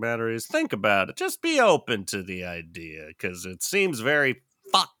documentaries. Think about it. Just be open to the idea because it seems very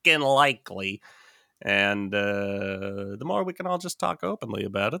fucking likely. And the more we can all just talk openly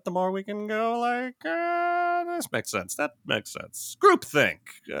about it, the more we can go like, this makes sense. That makes sense. Groupthink,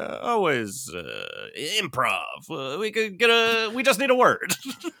 always improv. We just need a word.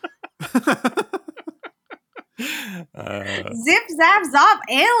 Zip, zap, zop,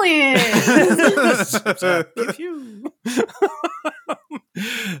 aliens.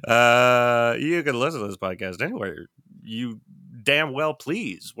 You can listen to this podcast anywhere you damn well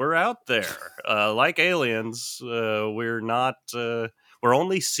please. We're out there. Like aliens, we're not... we're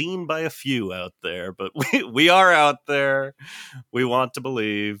only seen by a few out there, but we are out there. We want to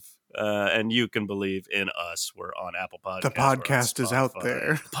believe, and you can believe in us. We're on Apple Podcasts. The podcast is out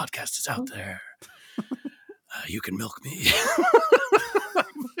there. The podcast is out there. You can milk me.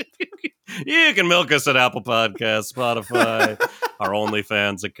 You can milk us at Apple Podcasts, Spotify, our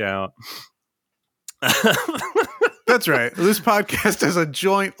OnlyFans account. That's right. This podcast has a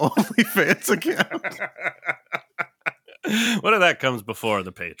joint OnlyFans account. What if that comes before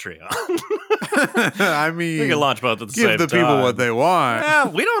the Patreon? I mean, we can launch both at the same time. Give the people what they want. Yeah,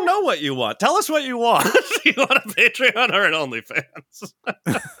 we don't know what you want. Tell us what you want. You want a Patreon or an OnlyFans?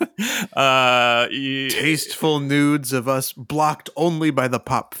 Tasteful nudes of us blocked only by the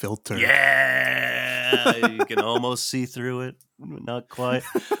pop filter. Yeah, you can almost see through it. Not quite.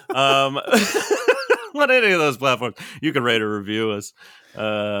 On any of those platforms, you can rate or review us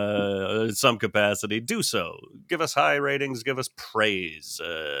in some capacity. Do so. Give us high ratings. Give us praise.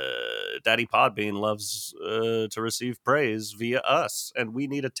 Daddy Podbean loves to receive praise via us, and we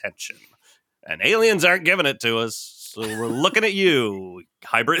need attention. And aliens aren't giving it to us, so we're looking at you,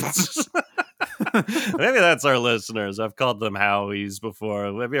 hybrids. Maybe that's our listeners. I've called them Howies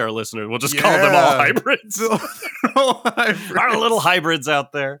before. Maybe our listeners will just call them all hybrids. Our little hybrids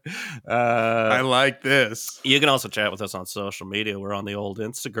out there. I like this. You can also chat with us on social media. We're on the old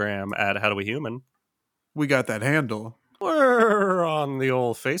Instagram at How Do We Human. We got that handle. We're on the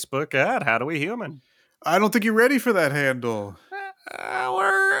old Facebook at How Do We Human. I don't think you're ready for that handle.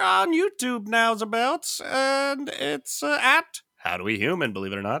 We're on YouTube now's and it's at How Do We Human,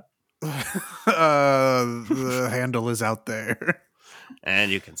 believe it or not. The handle is out there.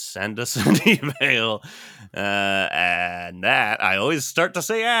 And you can send us an email. And that, I always start to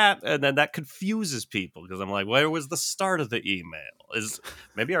say at, and then that confuses people because I'm like, where was the start of the email?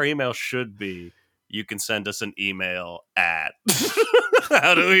 Maybe our email should be, you can send us an email at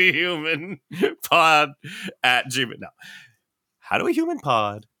how do we human pod at gmail. No, how do we human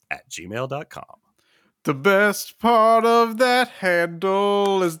pod at gmail.com. The best part of that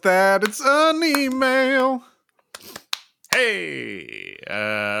handle is that it's an email. Hey,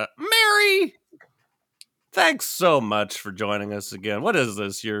 Mary, thanks so much for joining us again. What is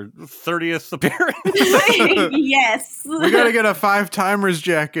this, your 30th appearance? Yes. We gotta get a 5-timers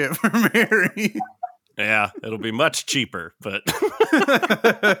jacket for Mary. Yeah, it'll be much cheaper, but I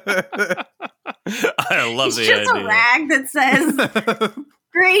love the idea. It's just a rag that says,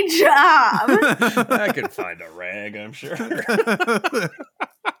 great job. I could find a rag, I'm sure.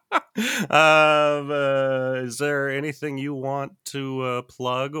 Is there anything you want to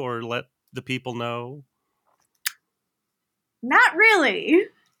plug or let the people know? Not really.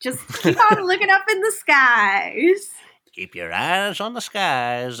 Just keep on looking up in the skies. Keep your eyes on the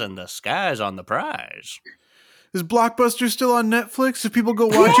skies and the skies on the prize. Is Blockbuster still on Netflix? If people go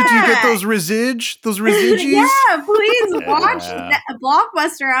watch it, do you get those residues? Yeah, please watch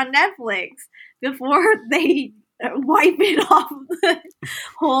Blockbuster on Netflix before they wipe it off the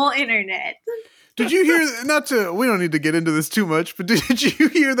whole internet. Did you hear, we don't need to get into this too much, but did you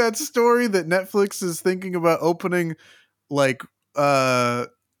hear that story that Netflix is thinking about opening like regular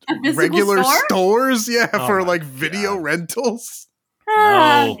store? stores? Yeah, Oh for my like video God. rentals.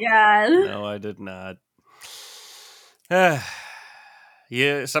 Oh, No. God. No, I did not.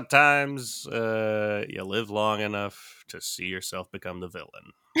 Yeah, sometimes you live long enough to see yourself become the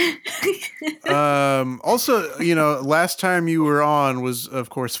villain. Also, last time you were on was, of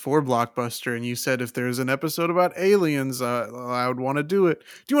course, for Blockbuster, and you said if there's an episode about aliens, I would want to do it.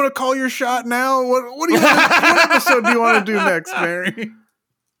 Do you want to call your shot now? What do you want? What episode do you want to do next, Mary?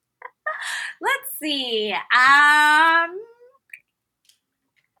 Let's see.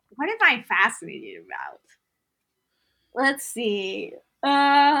 What am I fascinated about? Let's see.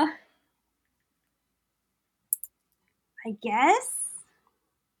 I guess.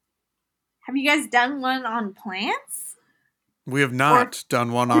 Have you guys done one on plants? We have not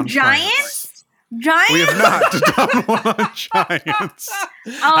done one on giants. Giants? We have not done one on giants.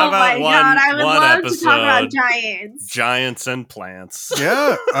 Oh my God, I would love to talk about giants. Giants and plants.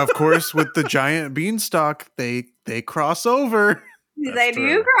 Yeah, of course, with the giant beanstalk, they cross over. They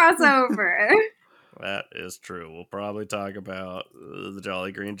do cross over. That is true. We'll probably talk about the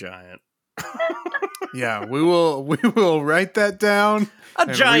Jolly Green Giant. Yeah, we will write that down.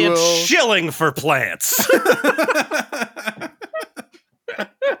 A giant shilling for plants.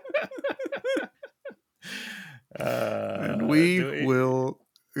 And we will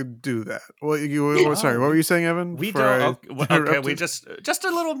do that. Sorry, what were you saying, Evan? We don't. Okay, we just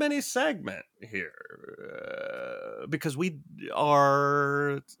a little mini segment here because we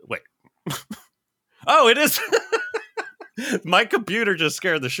are. Wait. Oh, it is. My computer just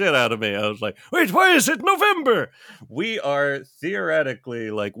scared the shit out of me. I was like, wait, why is it November? We are theoretically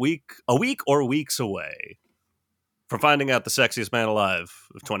like a week or weeks away from finding out the sexiest man alive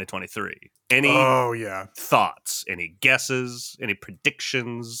of 2023. Any thoughts? Any guesses? Any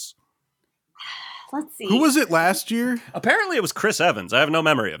predictions? Let's see. Who was it last year? Apparently it was Chris Evans. I have no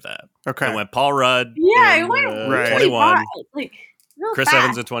memory of that. Okay. It went Paul Rudd. Yeah, in, it went really 21. Like Chris fast.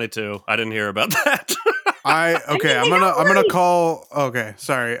 Evans in 22. I didn't hear about that. I'm gonna call. Okay,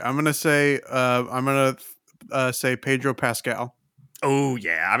 sorry. I'm gonna say Pedro Pascal. Oh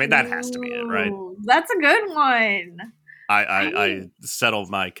yeah, I mean that has to be it, right? That's a good one. I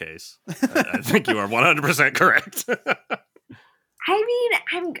settled my case. I think you are 100% correct.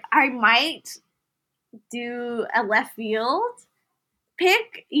 I might do a left field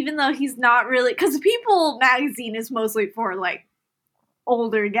pick, even though he's not really, because People magazine is mostly for like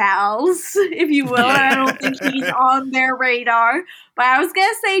older gals, if you will. Yeah. I don't think he's on their radar. But I was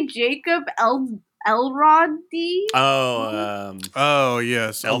gonna say Jacob Elordi. Oh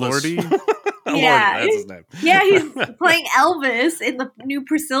yes, Elordi. Yeah, that's his name. Yeah, he's playing Elvis in the new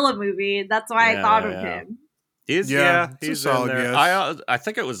Priscilla movie. That's why I thought of him. He's he's in there. Guess. I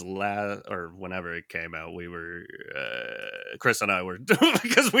think it was or whenever it came out. We were Chris and I were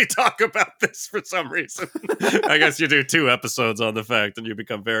because we talk about this for some reason. I guess you do 2 episodes on the fact, and you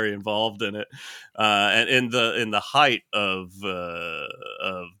become very involved in it. And in the height of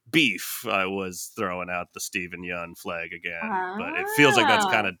beef, I was throwing out the Stephen Yeun flag again, but it feels like that's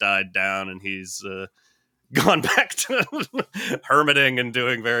kind of died down, and he's gone back to hermiting and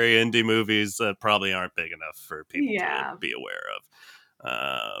doing very indie movies that probably aren't big enough for people to be aware of.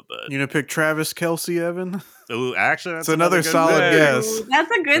 But You gonna pick Travis Kelce, Evan? ooh, actually, that's It's another good solid pick. guess. Ooh,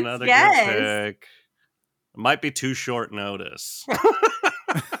 that's a good Another guess. good pick. Might be too short notice. All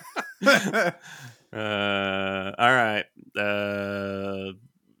right.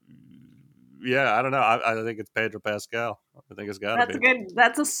 Yeah, I don't know. I think it's Pedro Pascal. I think it's got to That's be. a good.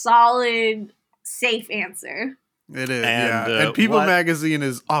 That's a solid, safe answer. It is, And, yeah. And People what- magazine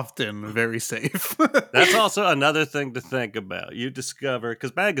is often very safe. That's also another thing to think about. You discover,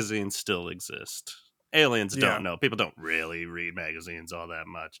 because magazines still exist. Aliens Yeah. don't know. People don't really read magazines all that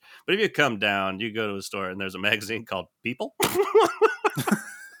much. But if you come down, you go to a store and there's a magazine called People.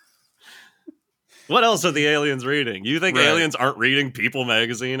 What else are the aliens reading? You think Right. aliens aren't reading People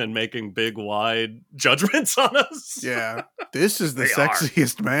magazine and making big, wide judgments on us? Yeah. This is the They are.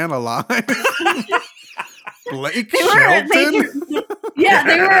 sexiest man alive. Blake They Shelton?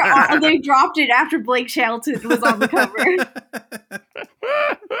 They dropped it after Blake Shelton was on the cover.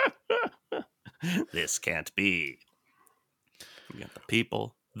 This can't be. We got the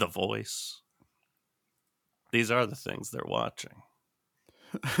People, the voice. These are the things they're watching.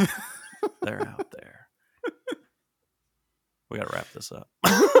 They're out there. We got to wrap this up.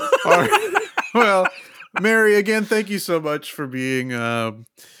 All right. Well, Mary, again, thank you so much for being on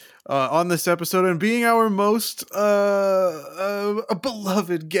this episode and being our most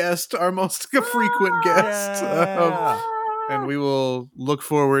beloved guest, our most frequent guest. And we will look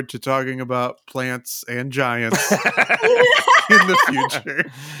forward to talking about plants and giants in the future.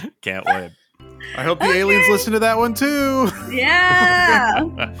 Can't wait. I hope the aliens listen to that one too. Yeah.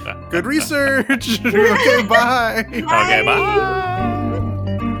 Good research. Okay, bye. Okay, bye.